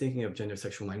groups, I'm thinking of gender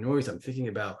sexual minorities, I'm thinking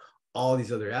about all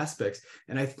these other aspects.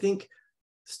 And I think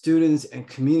students and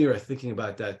community are thinking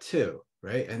about that too,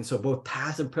 right? And so both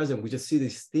past and present, we just see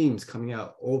these themes coming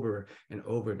out over and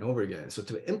over and over again. So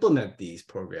to implement these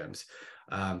programs,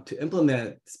 to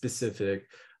implement specific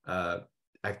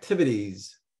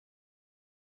activities,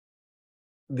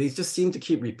 they just seem to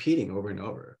keep repeating over and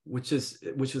over, which is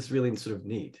really sort of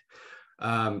neat.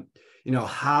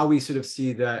 How we sort of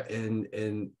see that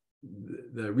in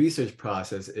the research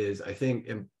process is, I think,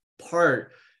 in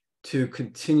part to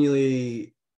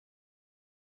continually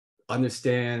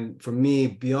understand, for me,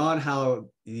 beyond how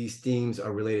these themes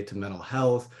are related to mental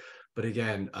health, but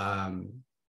again,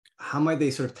 how might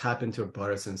they sort of tap into a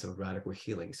broader sense of radical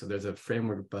healing? So there's a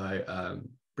framework by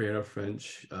Brianna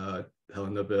French,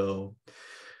 Helen Neville,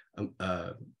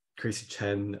 Tracy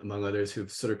Chen, among others, who've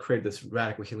sort of created this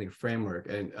radical healing framework.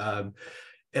 And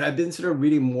I've been sort of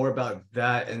reading more about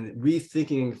that and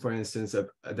rethinking, for instance, of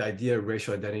the idea of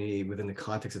racial identity within the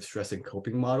context of stress and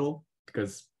coping model,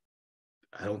 because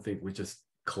I don't think we just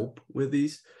cope with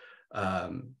these.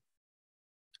 I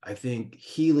think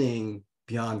healing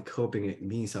beyond coping, it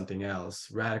means something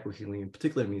else. Radical healing in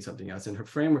particular means something else. And their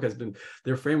framework has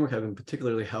been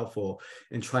particularly helpful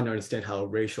in trying to understand how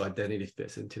racial identity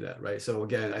fits into that, right? So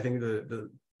again, I think the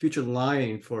future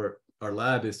line for our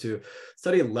lab is to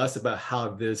study less about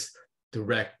how this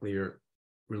directly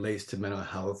relates to mental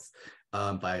health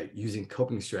by using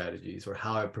coping strategies, or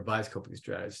how it provides coping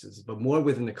strategies, but more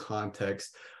within the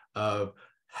context of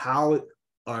how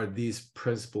are these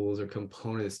principles or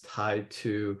components tied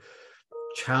to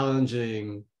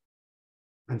challenging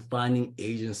and finding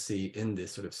agency in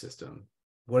this sort of system.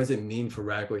 What does it mean for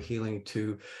radical healing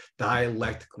to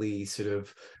dialectically sort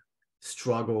of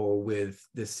struggle with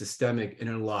this systemic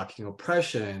interlocking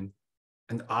oppression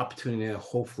and the opportunity of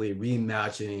hopefully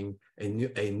reimagining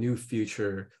a new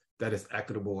future that is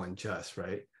equitable and just,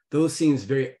 right? Those seems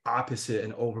very opposite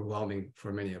and overwhelming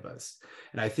for many of us.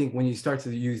 And I think when you start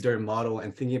to use their model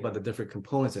and thinking about the different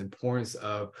components, the importance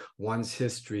of one's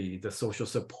history, the social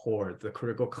support, the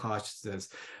critical consciousness,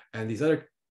 and these other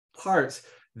parts,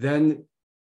 then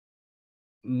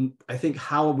I think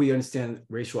how we understand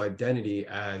racial identity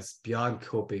as beyond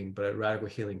coping, but radical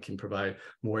healing can provide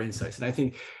more insights. And I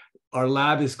think our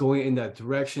lab is going in that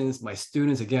direction. My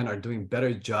students, again, are doing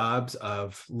better jobs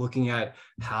of looking at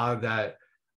how that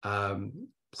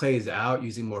plays out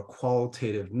using more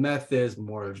qualitative methods,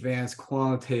 more advanced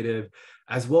quantitative,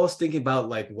 as well as thinking about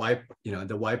like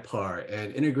the white part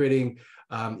and integrating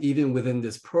even within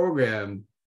this program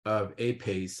of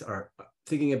APACE, are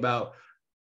thinking about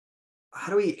how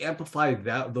do we amplify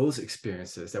those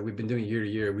experiences that we've been doing year to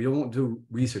year. We don't do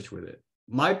research with it.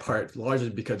 My part largely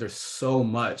because there's so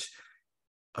much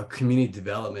of community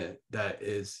development that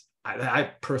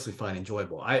I personally find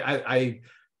enjoyable. I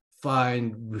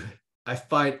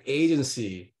find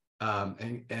agency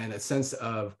and a sense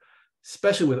of,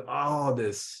 especially with all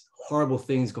this horrible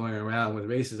things going around with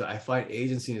racism, I find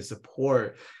agency and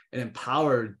support and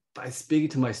empowered by speaking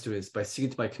to my students, by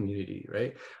speaking to my community,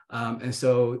 right? And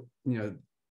so,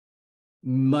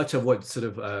 much of what sort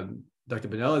of Dr.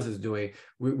 Bañales is doing,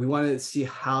 we want to see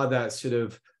how that sort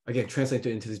of, again, translate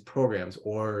into these programs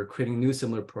or creating new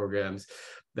similar programs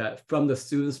that from the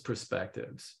students'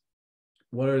 perspectives,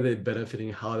 what are they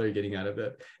benefiting, how they're getting out of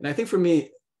it. And I think for me,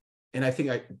 and I think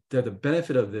that the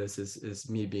benefit of this is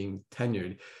me being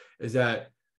tenured, is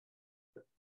that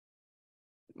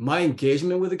my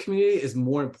engagement with the community is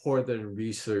more important than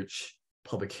research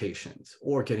publications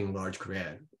or getting a large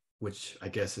grant, which I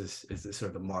guess is sort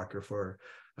of the marker for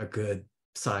a good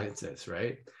scientist,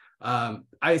 right?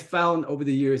 I found over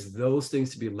the years those things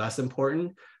to be less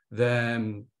important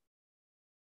than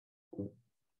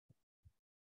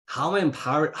how am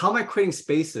I creating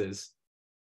spaces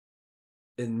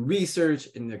in research,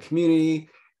 in the community,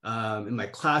 in my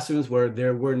classrooms where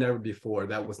there were never before,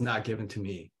 that was not given to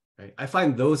me, right? I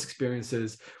find those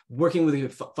experiences, working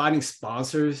with, finding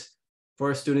sponsors for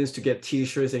our students to get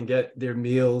t-shirts and get their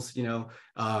meals,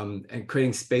 and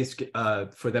creating space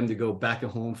for them to go back at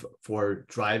home for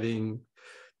driving,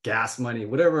 gas money,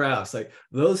 whatever else. Like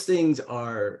those things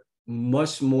are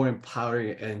much more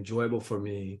empowering and enjoyable for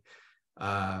me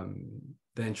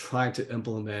than trying to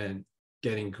implement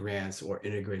getting grants or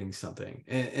integrating something.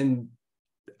 And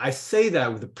I say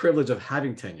that with the privilege of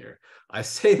having tenure. I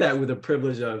say that with the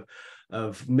privilege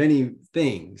of many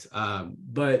things,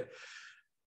 but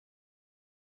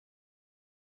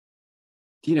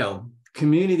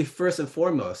community first and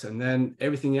foremost, and then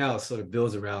everything else sort of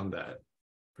builds around that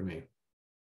for me.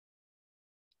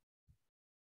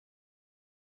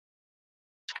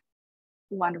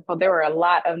 Wonderful. There were a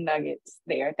lot of nuggets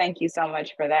there. Thank you so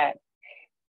much for that.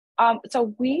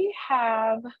 So we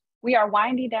are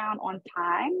winding down on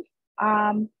time.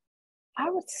 I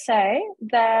would say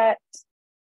that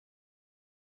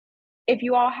if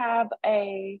you all have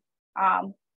a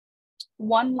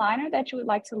one-liner that you would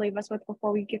like to leave us with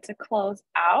before we get to close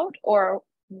out, or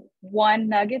one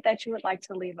nugget that you would like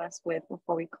to leave us with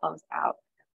before we close out,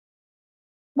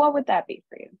 what would that be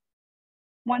for you?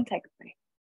 One takeaway.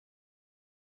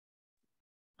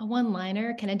 A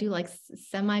one-liner? Can I do like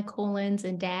semicolons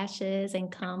and dashes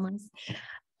and commas?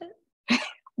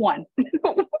 One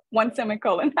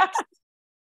semicolon.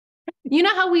 You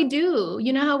know how we do.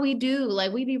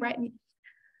 Like we be writing.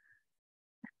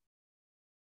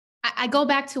 I go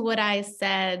back to what I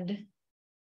said,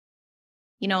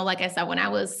 like I said, when I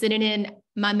was sitting in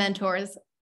my mentor's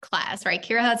class, right?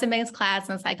 Kira Hudson-Banks' class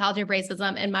on psychology of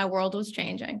racism, and my world was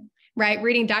changing, right?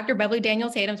 Reading Dr. Beverly Daniel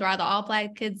Tatum's, where the all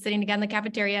Black kids sitting together in the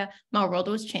cafeteria, my world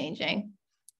was changing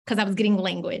because I was getting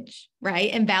language,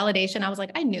 right? And validation. I was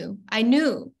like, I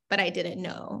knew, but I didn't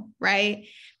know, right?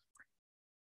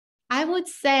 I would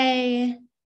say,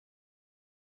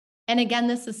 and again,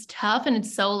 this is tough and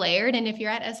it's so layered. And if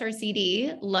you're at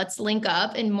SRCD, let's link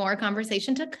up and more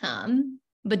conversation to come,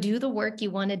 but do the work you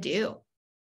want to do,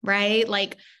 right?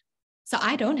 Like, so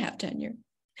I don't have tenure.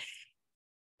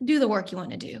 Do the work you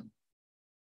want to do.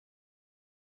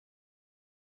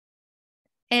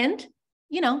 And,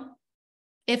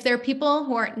 if there are people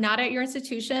who are not at your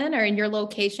institution or in your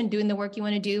location doing the work you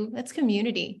want to do, that's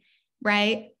community,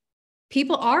 right?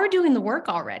 People are doing the work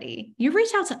already. You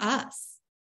reach out to us.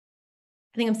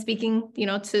 I think I'm speaking,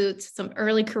 to some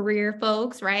early career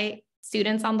folks, right?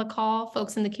 Students on the call,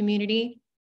 folks in the community.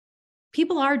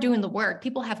 People are doing the work.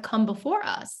 People have come before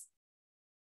us.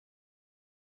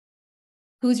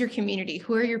 Who's your community?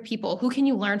 Who are your people? Who can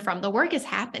you learn from? The work is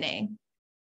happening.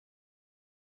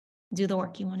 Do the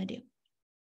work you want to do.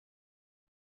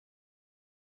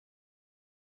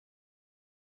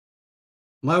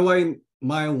 My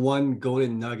one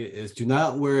golden nugget is do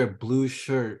not wear a blue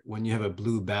shirt when you have a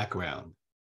blue background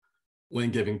when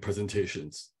giving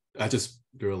presentations. I just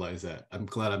realized that. I'm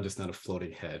glad I'm just not a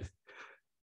floating head.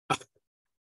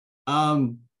 I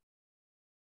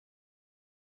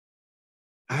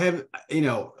have,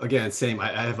 again, same. I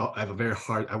have a very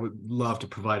hard. I would love to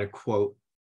provide a quote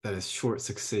that is short,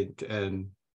 succinct, and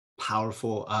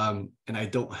powerful. And I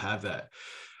don't have that.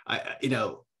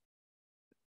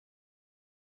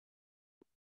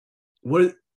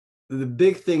 The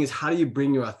big thing is, how do you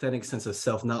bring your authentic sense of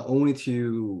self not only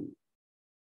to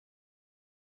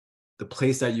the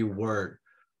place that you work,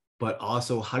 but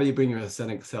also how do you bring your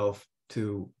authentic self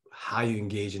to how you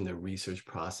engage in the research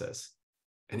process?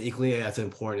 And equally as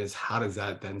important is, how does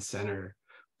that then center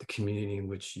the community in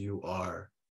which you are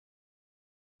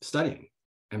studying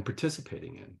and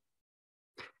participating in?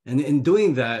 And in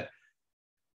doing that,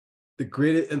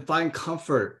 and find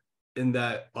comfort in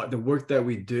that the work that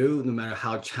we do, no matter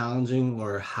how challenging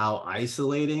or how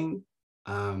isolating,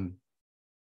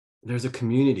 there's a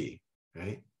community,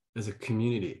 right? There's a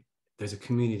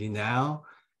community now,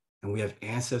 and we have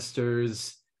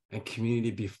ancestors and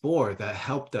community before that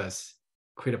helped us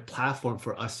create a platform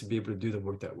for us to be able to do the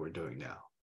work that we're doing now.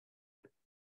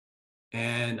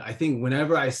 And I think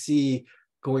whenever I see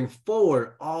going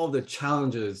forward all the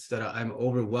challenges that I'm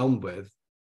overwhelmed with,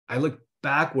 I look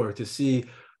backward to see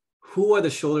who are the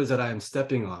shoulders that I'm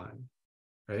stepping on,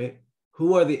 right?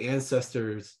 Who are the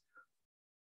ancestors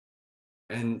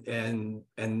and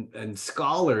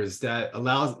scholars that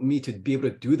allows me to be able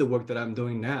to do the work that I'm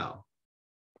doing now?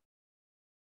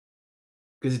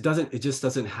 Because it just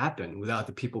doesn't happen without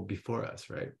the people before us,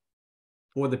 right?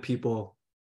 For the people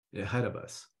ahead of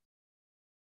us.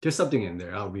 There's something in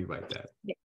there. I'll rewrite that.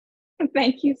 Yeah.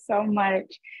 Thank you so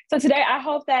much. So today, I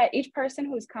hope that each person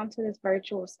who's come to this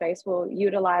virtual space will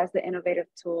utilize the innovative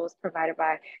tools provided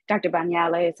by Dr.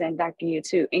 Bañales and Dr. Yu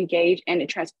to engage in a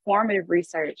transformative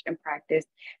research and practice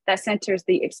that centers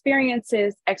the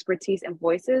experiences, expertise, and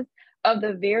voices of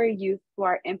the very youth who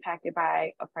are impacted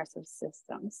by oppressive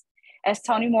systems. As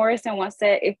Toni Morrison once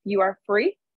said, if you are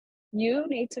free, you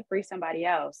need to free somebody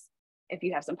else. If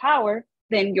you have some power,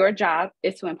 then your job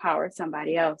is to empower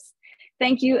somebody else.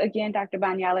 Thank you again, Dr.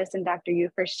 Bañales and Dr. Yu,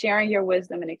 for sharing your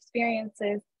wisdom and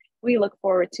experiences. We look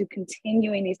forward to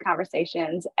continuing these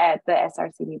conversations at the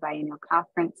SRCD Biennial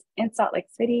Conference in Salt Lake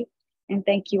City. And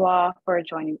thank you all for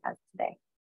joining us today.